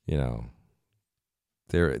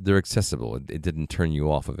 they're accessible. It didn't turn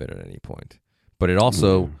you off of it at any point, but it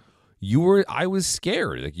also. I was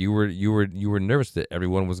scared. Like you were nervous that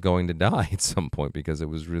everyone was going to die at some point, because it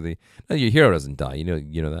was really, no, your hero doesn't die. You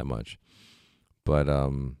know that much. But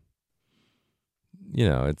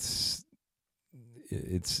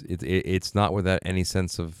it's not without any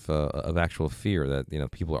sense of actual fear that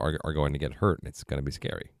people are going to get hurt, and it's going to be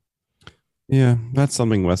scary. Yeah, that's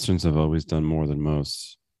something Westerns have always done more than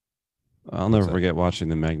most. I'll never forget watching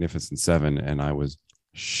The Magnificent Seven, and I was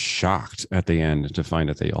shocked at the end to find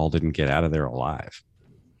that they all didn't get out of there alive.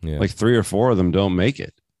 Yeah. Like 3 or 4 of them don't make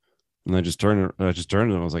it. And I just turned and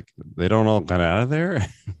I was like, they don't all get out of there?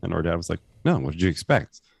 And our dad was like, no, what did you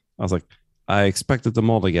expect? I was like, I expected them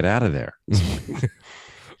all to get out of there.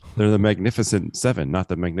 They're the Magnificent Seven, not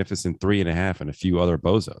the Magnificent 3.5 and a few other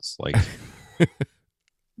bozos. Like,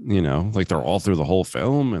 like they're all through the whole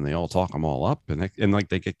film and they all talk them all up, and like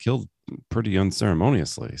they get killed pretty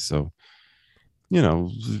unceremoniously. So,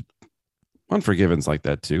 Unforgiven's like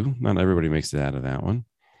that too. Not everybody makes it out of that one.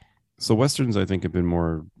 So Westerns, I think, have been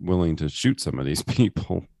more willing to shoot some of these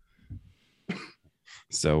people.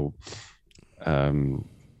 So,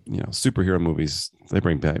 superhero movies, they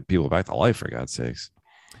bring people back to life, for God's sakes.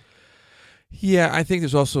 Yeah, I think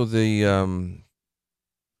there's also the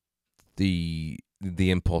the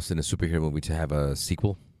impulse in a superhero movie to have a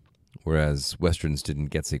sequel, whereas westerns didn't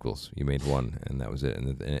get sequels. You made one, and that was it.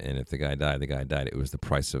 And if the guy died, the guy died. It was the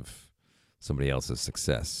price of somebody else's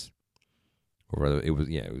success, or rather, it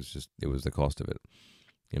was the cost of it.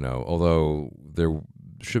 Although there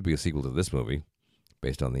should be a sequel to this movie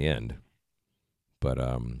based on the end, but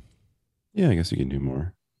yeah, I guess you can do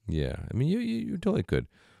more. yeah, I mean, you totally could,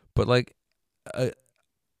 but like, uh,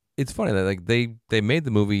 it's funny that like they made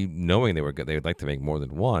the movie knowing they would like to make more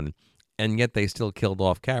than one, and yet they still killed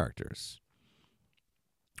off characters,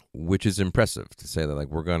 which is impressive to say that like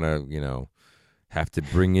we're gonna have to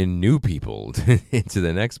bring in new people into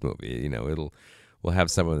the next movie. We'll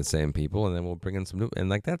have some of the same people, and then we'll bring in some new, and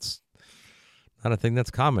like that's not a thing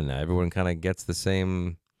that's common now. Everyone kind of gets the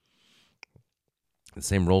same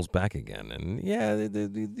roles back again, and yeah, the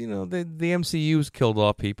MCU's killed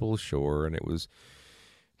off people, sure, and it was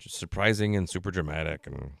just surprising and super dramatic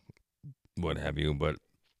and what have you, but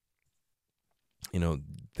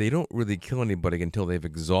they don't really kill anybody until they've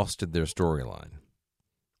exhausted their storyline,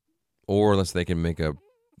 or unless they can make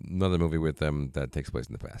another movie with them that takes place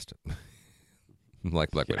in the past, like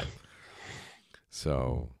Black Widow.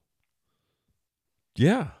 So,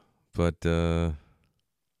 yeah, but so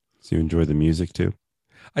you enjoy the music too?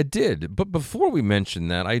 I did, but before we mention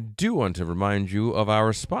that, I do want to remind you of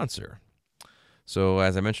our sponsor. So,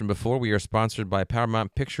 as I mentioned before, we are sponsored by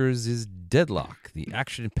Paramount Pictures' Deadlock, the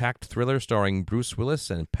action-packed thriller starring Bruce Willis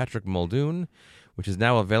and Patrick Muldoon, which is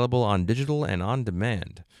now available on digital and on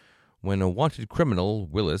demand. When a wanted criminal,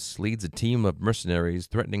 Willis, leads a team of mercenaries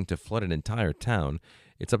threatening to flood an entire town,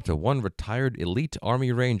 it's up to one retired elite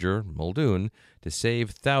Army Ranger, Muldoon, to save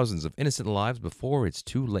thousands of innocent lives before it's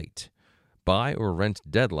too late. Buy or rent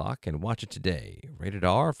Deadlock and watch it today. Rated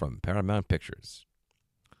R from Paramount Pictures.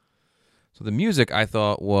 So the music, I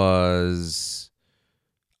thought, was,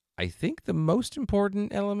 I think, the most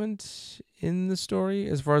important element in the story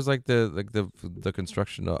as far as like the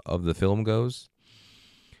construction of the film goes.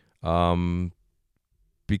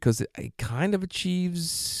 Because it kind of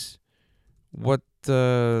achieves what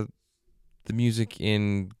the music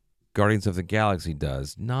in Guardians of the Galaxy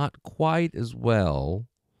does. Not quite as well,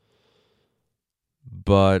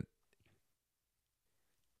 but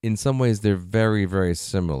in some ways they're very, very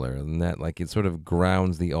similar, in that like it sort of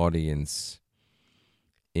grounds the audience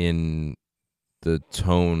in the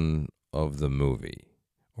tone of the movie,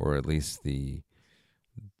 or at least the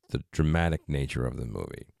dramatic nature of the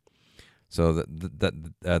movie. So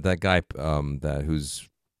that guy whose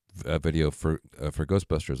video for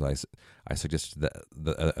Ghostbusters I suggested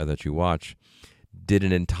that you watch, did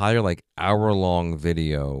an entire like hour-long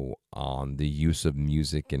video on the use of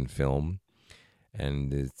music in film,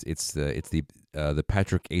 and it's the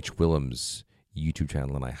Patrick H. Willems YouTube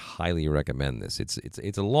channel, and I highly recommend this.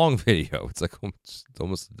 It's a long video. It's like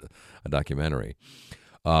almost a documentary,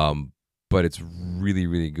 but it's really,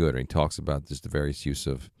 really good. And he talks about just the various use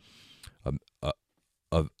of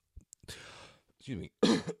excuse me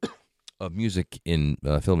of music in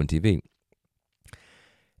film and TV,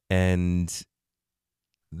 and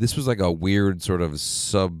this was like a weird sort of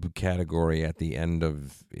subcategory at the end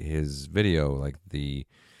of his video, like the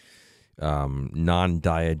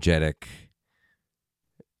non-diegetic,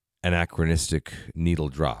 anachronistic needle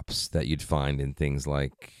drops that you'd find in things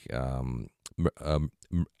like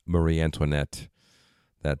Marie Antoinette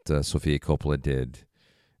that Sofia Coppola did,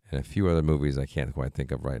 and a few other movies I can't quite think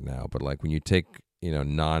of right now. But like when you take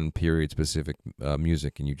non-period specific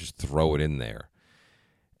music and you just throw it in there,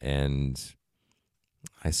 and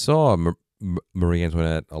I saw Marie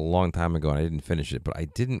Antoinette a long time ago, and I didn't finish it, but I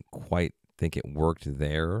didn't quite think it worked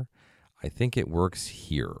there. I think it works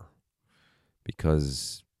here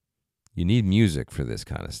because you need music for this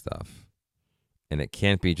kind of stuff, and it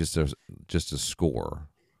can't be just a score.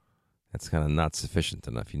 That's kind of not sufficient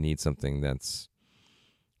enough. You need something that's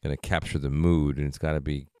going to capture the mood, and it's got to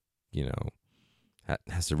be,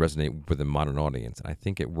 has to resonate with a modern audience. And I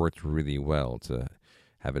think it worked really well to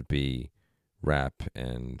have it be rap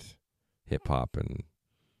and hip hop and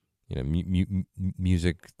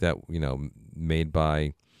music that made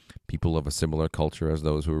by people of a similar culture as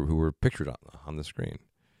those who were pictured on the screen.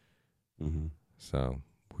 Mm-hmm. So,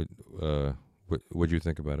 what do you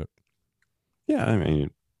think about it? Yeah, I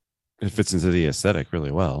mean, it fits into the aesthetic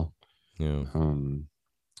really well. Yeah.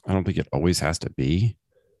 I don't think it always has to be.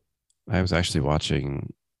 I was watching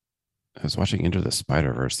Into the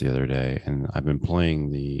Spider-Verse the other day, and I've been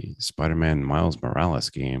playing the Spider-Man Miles Morales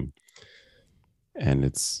game, and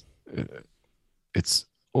it's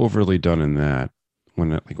overly done in that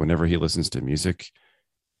whenever he listens to music,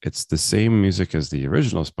 it's the same music as the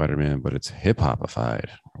original Spider-Man, but it's hip hopified,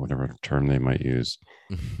 or whatever term they might use,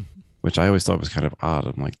 which I always thought was kind of odd.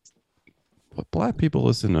 I'm like, but black people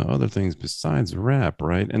listen to other things besides rap,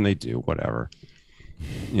 right? And they do, whatever,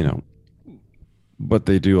 you know, but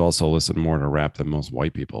they do also listen more to rap than most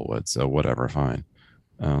white people would. So whatever, fine.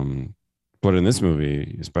 Um, but in this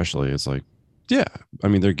movie, especially, it's like, yeah, I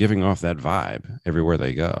mean, they're giving off that vibe everywhere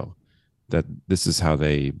they go. That this is how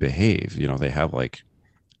they behave. You know, they have like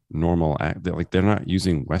normal act. Like they're not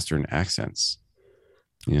using Western accents.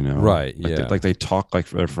 You know, Right. Yeah. like they talk like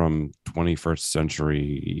they're from 21st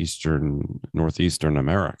century northeastern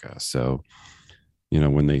America. So you know,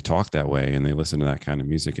 when they talk that way and they listen to that kind of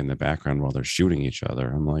music in the background while they're shooting each other,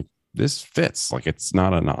 I'm like, this fits. Like it's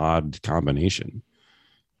not an odd combination,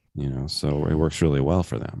 you know, so it works really well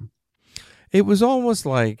for them. It was almost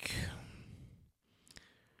like,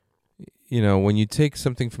 when you take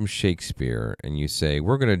something from Shakespeare and you say,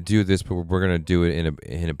 we're going to do this, but we're going to do it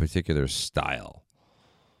in a particular style,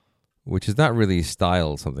 which is not really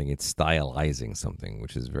something, it's stylizing something,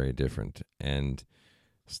 which is very different. And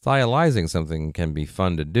stylizing something can be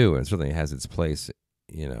fun to do, and certainly has its place,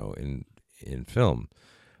 in film.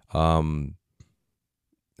 And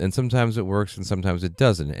sometimes it works and sometimes it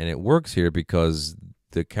doesn't. And it works here because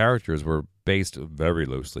the characters were based very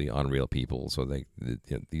loosely on real people. So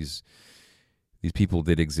these people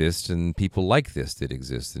did exist, and people like this did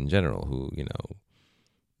exist in general, who,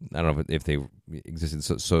 I don't know if they existed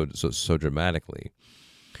so dramatically.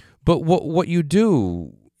 But what you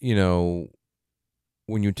do,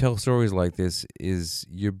 when you tell stories like this, is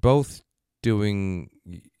you're doing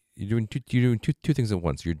two things at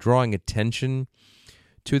once. You're drawing attention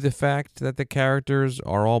to the fact that the characters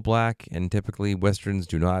are all black, and typically Westerns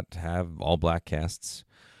do not have all black casts,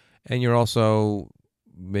 and you're also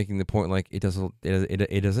making the point like it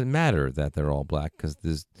doesn't matter that they're all black, because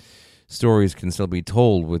these stories can still be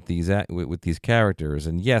told with these characters.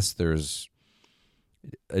 And yes, there's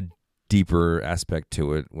a deeper aspect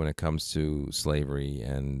to it when it comes to slavery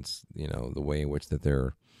and the way in which that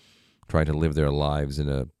they're trying to live their lives in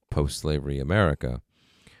a post-slavery America.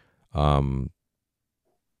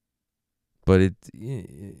 But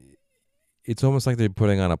it's almost like they're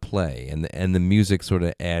putting on a play, and the music sort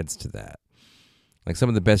of adds to that. Like some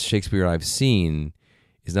of the best Shakespeare I've seen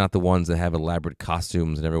is not the ones that have elaborate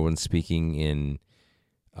costumes and everyone's speaking in,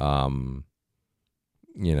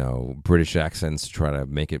 British accents to try to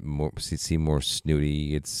make it seem more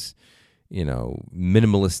snooty. It's,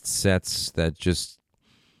 minimalist sets that just,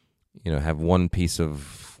 have one piece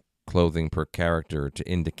of clothing per character to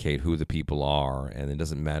indicate who the people are, and it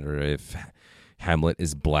doesn't matter if Hamlet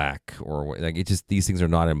is black or like it. Just these things are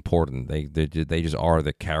not important. They just are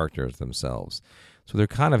the characters themselves. So they're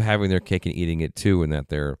kind of having their cake and eating it too, in that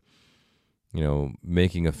they're,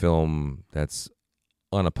 making a film that's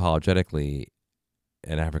unapologetically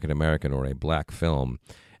an African American or a black film.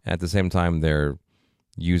 At the same time, they're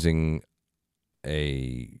using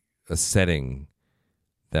a setting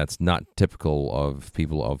that's not typical of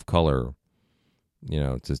people of color,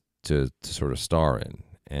 to sort of star in,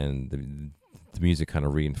 and the music kind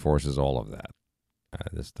of reinforces all of that.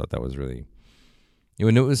 I just thought that was really,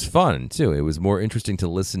 and it was fun too. It was more interesting to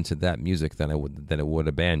listen to that music than it would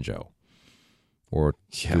a banjo, or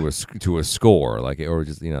to a score, or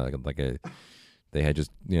just they had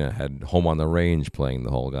just had Home on the Range playing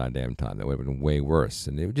the whole goddamn time. That would have been way worse,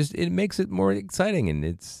 and it makes it more exciting, and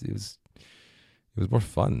it was more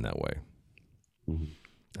fun that way. Mm-hmm.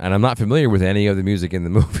 And I'm not familiar with any of the music in the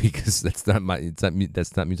movie because that's not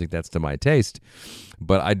music that's to my taste.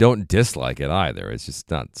 But I don't dislike it either. It's just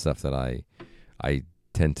not stuff that I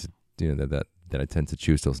tend to that I tend to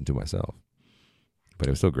choose to listen to myself. But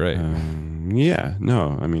it was still great. Yeah,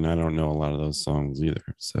 no, I mean I don't know a lot of those songs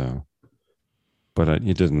either. So, but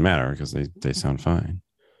it doesn't matter because they sound fine.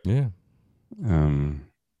 Yeah.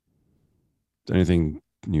 Anything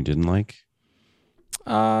you didn't like?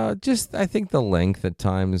 Just I think the length at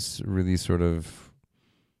times really sort of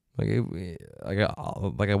I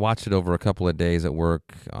watched it over a couple of days at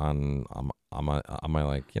work on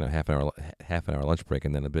my half an hour lunch break,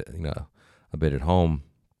 and then a bit at home,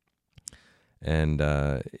 and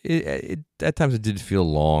it at times it did feel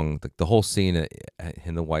long. The whole scene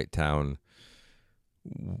in the White Town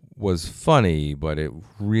was funny, but it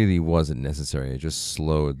really wasn't necessary. It just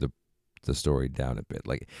slowed the story down a bit.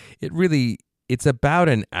 Like it's about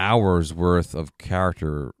an hour's worth of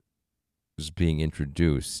characters being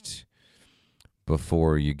introduced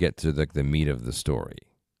before you get to the meat of the story.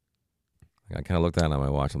 I kind of looked down on my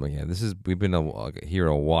watch. I'm like, yeah, we've been here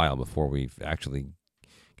a while before we actually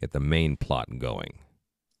get the main plot going.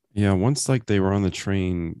 Yeah, once like they were on the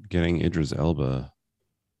train getting Idris Elba,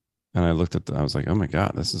 and I looked I was like, oh my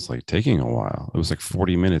God, this is like taking a while. It was like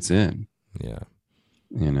 40 minutes in, Yeah.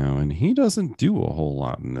 and he doesn't do a whole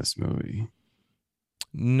lot in this movie.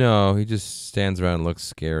 No, he just stands around and looks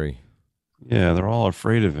scary. Yeah, they're all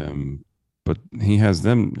afraid of him, but he has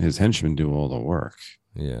his henchmen do all the work,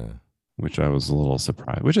 Yeah. which I was a little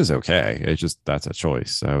surprised, which is okay. It's just, that's a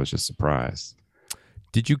choice. I was just surprised.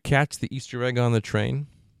 Did you catch the Easter egg on the train?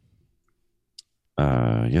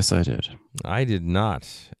 Yes, I did. I did not.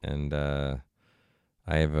 And I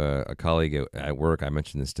have a colleague at work. I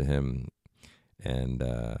mentioned this to him, and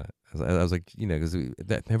I was like, because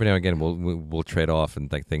every now and again we'll trade off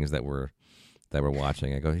and like things that we're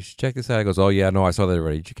watching. I go, you should check this out. He goes, oh yeah, no, I saw that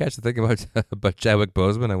already. Did you catch the thing about about Chadwick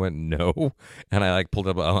Boseman? I went, no, and I like pulled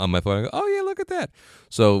it up on my phone. I go, oh yeah, look at that.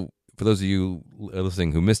 So for those of you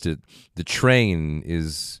listening who missed it, the train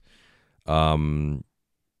is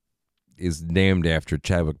named after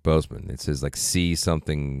Chadwick Boseman. It says like C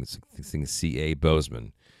something C.A.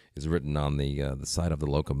 Boseman is written on the side of the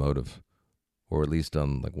locomotive, or at least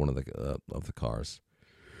on like one of the cars.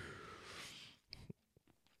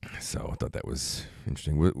 So I thought that was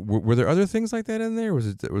interesting. Were there other things like that in there? Or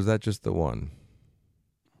was that just the one?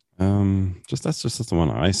 Just that's the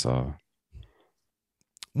one I saw.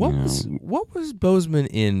 You know, What was Boseman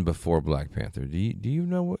in before Black Panther? Do you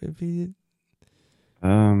know if he did?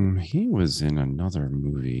 he was in another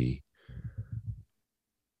movie.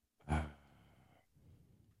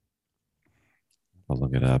 I'll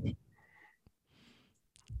look it up.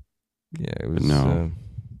 Yeah, it But was. no,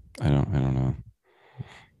 I don't know.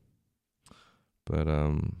 But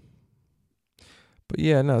But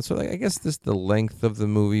yeah, no. So like, I guess the length of the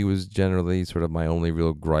movie was generally sort of my only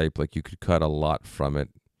real gripe. Like you could cut a lot from it,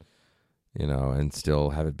 and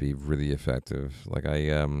still have it be really effective. Like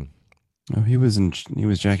Oh, he was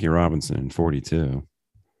Jackie Robinson in 42.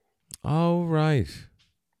 oh right,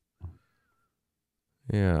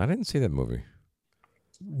 yeah, I didn't see that movie.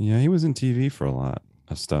 Yeah, he was in TV for a lot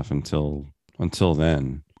of stuff until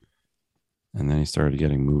then. And then he started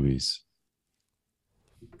getting movies.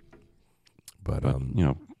 But But,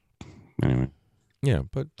 anyway. yeah,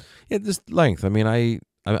 but yeah, this length. I mean, I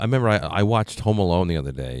remember I watched Home Alone the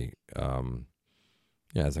other day.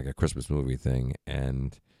 Yeah, it's like a Christmas movie thing,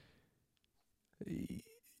 and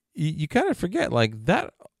you kind of forget like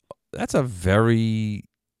that. That's a very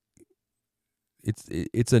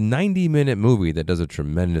it's a 90-minute movie that does a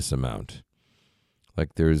tremendous amount. Like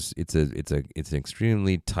it's an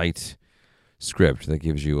extremely tight script that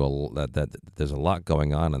gives you that there's a lot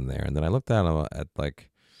going on in there. And then I looked at like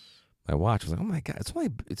my watch. I was like, oh my god,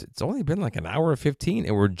 it's only been like an hour 15,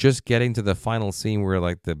 and we're just getting to the final scene where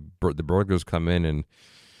like the burglars come in and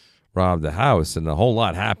rob the house, and a whole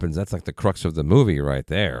lot happens. That's like the crux of the movie right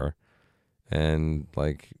there. And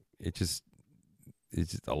like it's just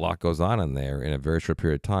a lot goes on in there in a very short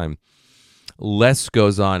period of time. Less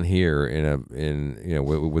goes on here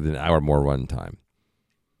with an hour more runtime.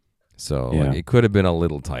 So Yeah. like, it could have been a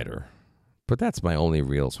little tighter, but that's my only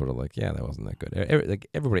real sort of like, yeah, that wasn't that good. Like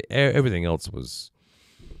everything else was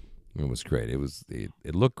great.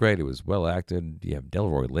 It looked great. It was well acted. You have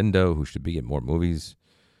Delroy Lindo, who should be in more movies.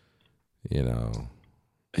 You know,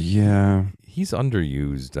 Yeah. he's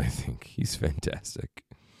underused. I think he's fantastic.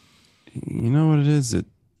 You know what it is?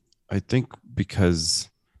 I think because,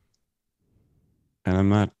 and I'm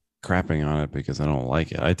not crapping on it because I don't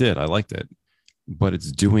like it. I liked it, but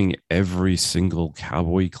it's doing every single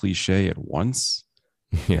cowboy cliche at once.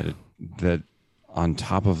 Yeah, That on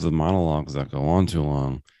top of the monologues that go on too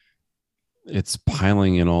long, it's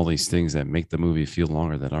piling in all these things that make the movie feel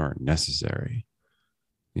longer that aren't necessary.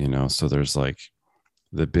 So there's like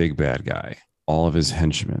the big bad guy, all of his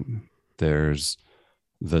henchmen. There's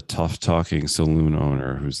the tough talking saloon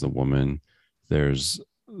owner who's the woman. There's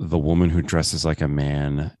the woman who dresses like a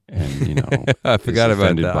man and I is forgot about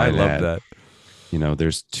offended that. by I love that. that.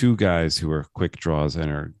 There's two guys who are quick draws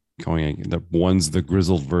and are going. One's the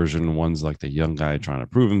grizzled version. One's like the young guy trying to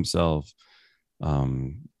prove himself.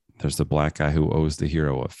 There's the black guy who owes the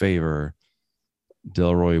hero a favor.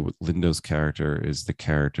 Delroy Lindo's character is the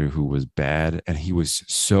character who was bad, and he was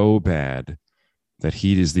so bad that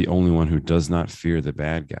he is the only one who does not fear the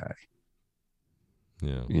bad guy.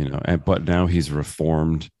 Yeah, But now he's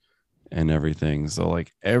reformed and everything. So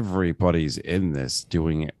like everybody's in this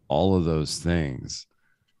doing all of those things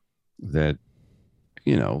that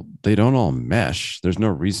they don't all mesh. There's no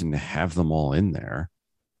reason to have them all in there.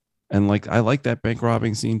 And like I like that bank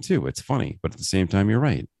robbing scene too. It's funny, but at the same time, you're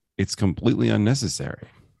right. It's completely unnecessary.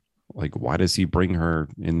 Like, why does he bring her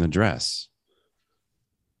in the dress?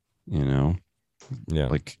 yeah.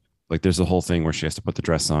 Like Like there's a whole thing where she has to put the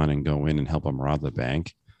dress on and go in and help him rob the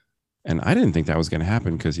bank. And I didn't think that was going to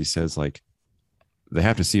happen because he says like they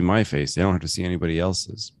have to see my face. They don't have to see anybody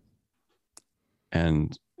else's.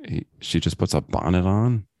 And she just puts a bonnet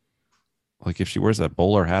on. Like if she wears that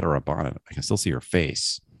bowler hat or a bonnet, I can still see her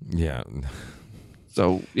face. Yeah.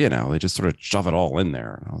 So, they just sort of shove it all in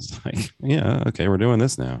there. And I was like, yeah, okay, we're doing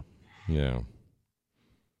this now. Yeah.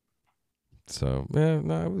 So, yeah,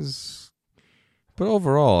 no, it was, but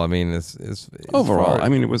overall, I mean, it's overall, far, I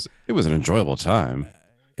mean, it was an enjoyable time.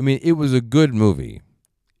 I mean, it was a good movie.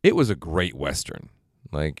 It was a great Western.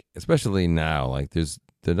 Like, especially now, like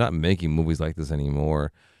they're not making movies like this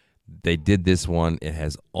anymore. They did this one. It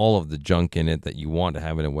has all of the junk in it that you want to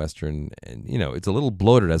have in a Western, and it's a little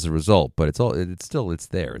bloated as a result, but it's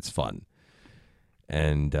there. It's fun,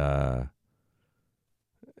 and yeah,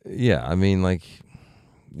 I mean, like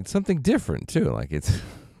it's something different too. Like it's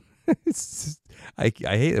I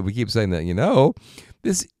hate that we keep saying that.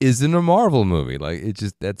 This isn't a Marvel movie. Like it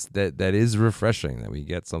just that is refreshing that we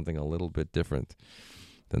get something a little bit different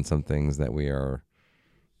than some things that we are,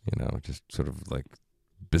 just sort of like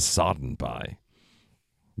besodden by.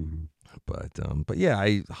 Mm-hmm. But yeah,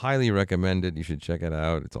 I highly recommend it. You should check it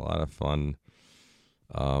out. It's a lot of fun.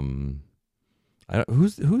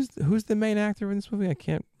 Who's the main actor in this movie? I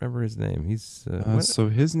can't remember his name. He's so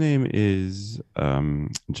his name is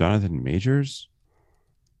Jonathan Majors,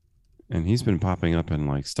 and he's been popping up in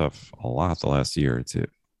like stuff a lot the last year or two.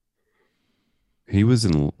 He was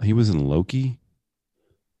in Loki.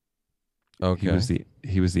 Okay.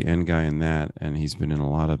 He was the end guy in that, and he's been in a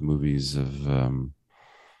lot of movies of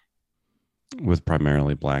with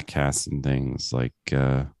primarily black casts and things like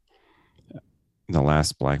The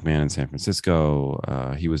Last Black Man in San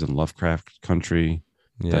Francisco. He was in Lovecraft Country.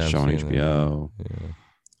 Yeah, that's shown on HBO. Yeah.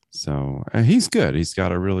 So he's good. He's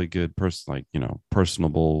got a really good person, like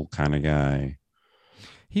personable kind of guy.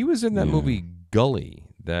 He was in that movie Gully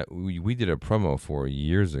that we did a promo for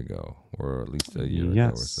years ago, or at least a year ago.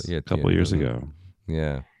 Or so. Yeah, a couple years ago.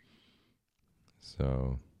 Yeah.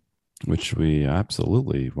 So, which we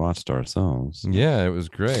absolutely watched ourselves. Yeah, it was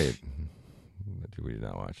great. We did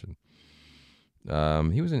not watch it.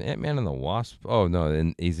 He was in Ant-Man and the Wasp. Oh no,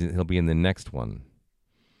 and he'll be in the next one.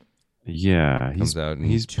 Yeah, he's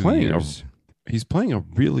playing a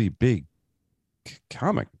really big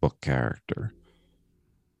comic book character.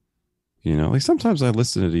 Like sometimes I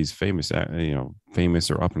listen to these famous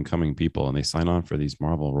or up and coming people, and they sign on for these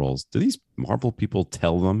Marvel roles. Do these Marvel people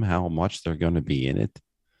tell them how much they're going to be in it?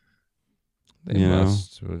 They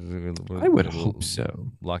must. I would hope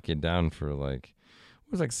so. Lock you down for like,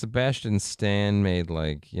 it was like Sebastian Stan made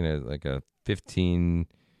like a 15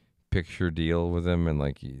 picture deal with him, and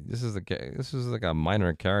like this is like a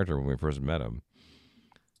minor character when we first met him.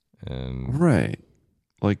 And right.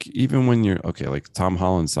 Like even when you're like Tom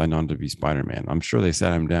Holland signed on to be Spider-Man, I'm sure they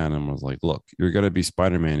sat him down and was like, look, you're going to be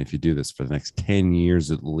Spider-Man if you do this for the next 10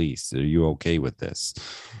 years at least. Are you okay with this?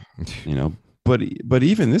 But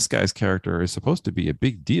even this guy's character is supposed to be a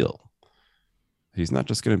big deal. He's not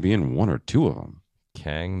just going to be in one or two of them.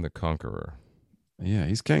 Kang the Conqueror. Yeah,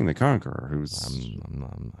 he's Kang the Conqueror. Who's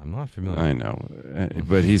I'm not familiar. I know,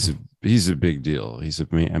 but he's a big deal. He's a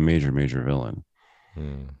major villain.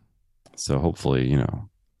 So hopefully,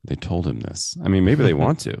 they told him this. I mean, maybe they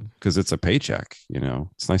want to because it's a paycheck.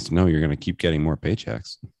 It's nice to know you're going to keep getting more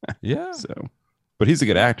paychecks. Yeah. So, but he's a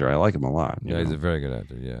good actor. I like him a lot. Yeah, he's a very good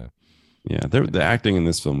actor. Yeah. Yeah, the acting in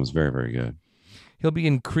this film was very, very good. He'll be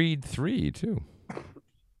in Creed 3 too.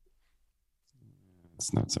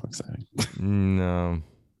 It's not so exciting. No,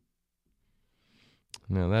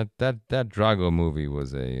 that Drago movie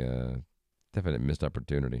was a definite missed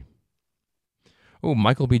opportunity. Oh,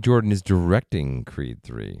 Michael B. Jordan is directing Creed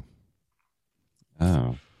 3.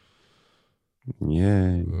 Oh.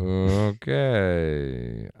 Yay.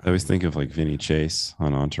 Okay. I always think of like Vinny Chase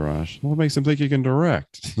on Entourage. What makes him think he can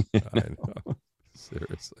direct? I know.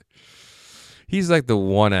 Seriously. He's like the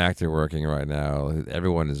one actor working right now.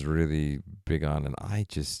 Everyone is really big on, and I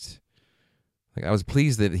was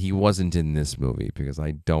pleased that he wasn't in this movie because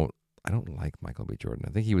I don't like Michael B. Jordan.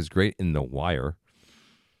 I think he was great in The Wire.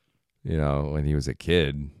 When he was a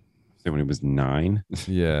kid. So when he was 9?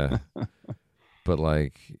 Yeah. But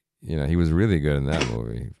like, he was really good in that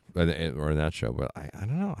movie or in that show. But I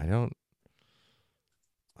don't know. I don't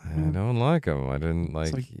like him. I didn't like.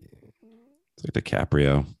 It's like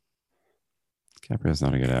DiCaprio. DiCaprio's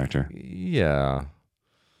not a good actor. Yeah.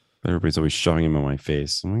 Everybody's always shoving him in my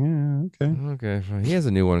face. I'm like, yeah, okay. Okay. Fine. He has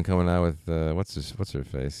a new one coming out with what's her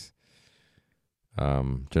face?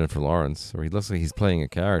 Jennifer Lawrence, where he looks like he's playing a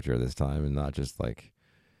character this time and not just like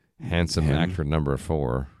handsome actor number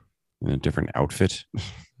 4. in a different outfit.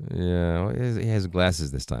 Yeah, well, he has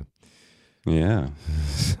glasses this time. Yeah.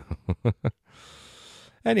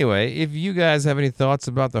 Anyway, if you guys have any thoughts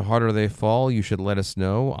about The Harder They Fall, you should let us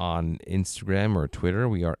know on Instagram or Twitter.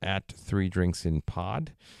 We are at 3drinksinpod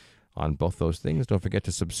on both those things. Don't forget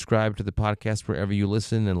to subscribe to the podcast wherever you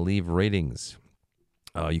listen and leave ratings.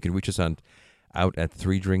 You can reach us out at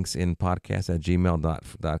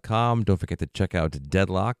 3drinksinpodcast@gmail.com. Don't forget to check out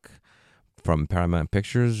Deadlock from Paramount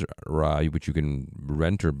Pictures, which you can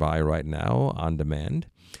rent or buy right now on demand.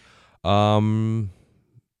 And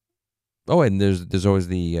there's always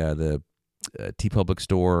the TeePublic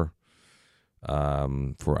store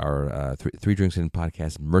for our Three Drinks In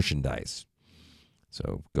podcast merchandise.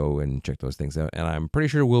 So go and check those things out. And I'm pretty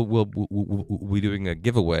sure we'll be doing a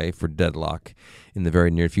giveaway for Deadlock in the very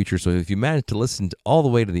near future. So if you manage to listen all the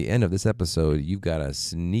way to the end of this episode, you've got a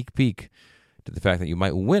sneak peek to the fact that you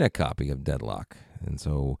might win a copy of Deadlock. And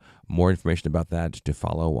so more information about that to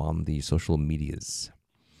follow on the social medias.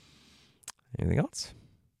 Anything else?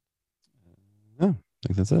 No, I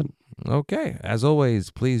think that's it. Okay. As always,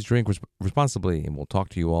 please drink responsibly, and we'll talk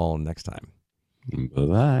to you all next time.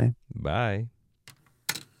 Bye-bye. Bye.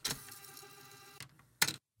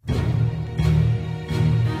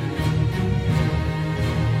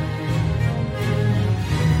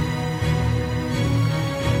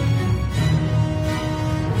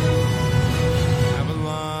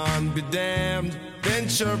 Be damned,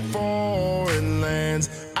 venture foreign lands.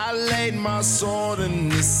 I laid my sword in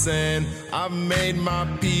the sand. I've made my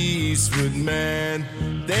peace with man.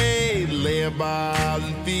 They lay about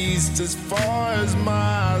and feast as far as my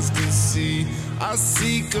eyes can see. I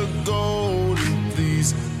seek a golden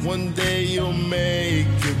fleece. One day you'll make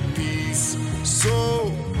your peace.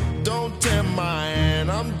 So don't tempt my hand.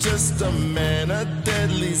 I'm just a man, a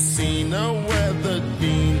deadly scene, a weathered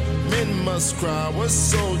beam. Men must cry where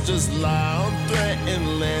soldiers lie on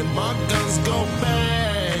threatened land. My guns go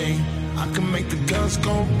bang. I can make the guns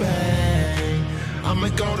go bang. I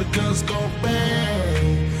make all the guns go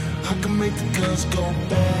bang. I can make the guns go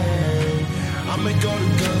bang. I make all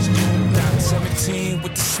the guns go bang. Down 17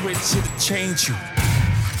 with the switch, it'll change you.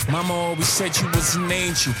 Mama always said you was an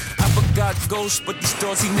angel. I forgot ghosts, but these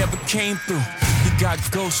doors he never came through. He got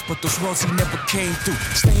ghosts, but those walls he never came through.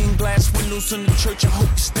 Stained glass windows in the church, I hope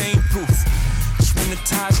you're stain proof. Cause when the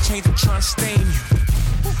tides change, I'm trying to stain you.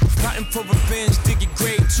 Plotting for revenge, dig your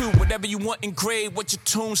grave too. Whatever you want engraved, what your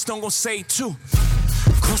tombstone gon' say too.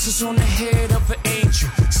 Crosses on the head of an angel.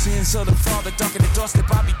 Sins of the father, dark in the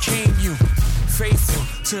doorstep, I became you. Faithful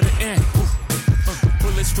to the end.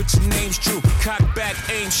 Bullets with your names drew. Cock back,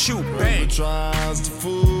 aim, shoot, bang. Whoever tries to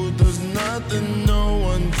fool, there's nothing no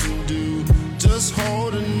one can do. Just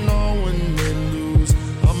holding on when they lose.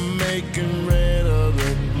 I'm making red of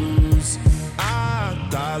the blues. I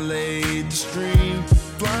dilate the stream,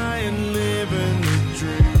 flying, living the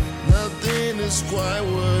dream. Nothing is quite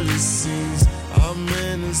what it seems. I'm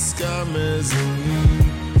in the sky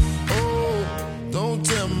mezzanine. Oh, don't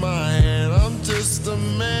tempt my hand. I'm just a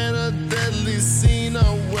man, a deadly scene,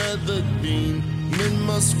 a weathered beam. Men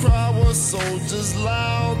must cry where soldiers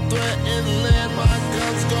loud threaten land. My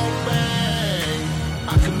guns go bang.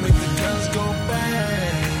 I can make the guns go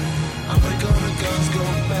bang. I make all the guns go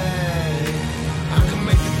bang. I can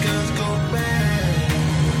make the guns go bang.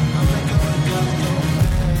 I make all the guns go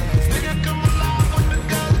bang. Nigga, come alive when the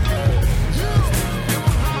guns go. Come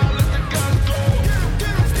alive, let the guns go.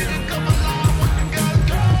 Nigga, come alive when the guns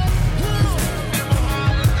go. Come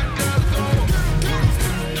alive, let the guns go.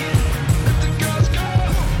 Let the guns go.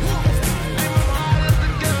 Come alive, let the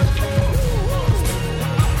guns go.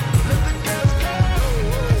 Let the guns go.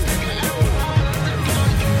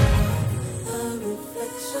 A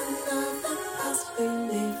reflection of the past we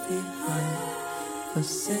leave behind, for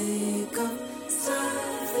sake of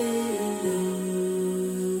something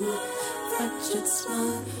new. Fractured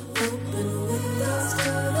smile, open windows.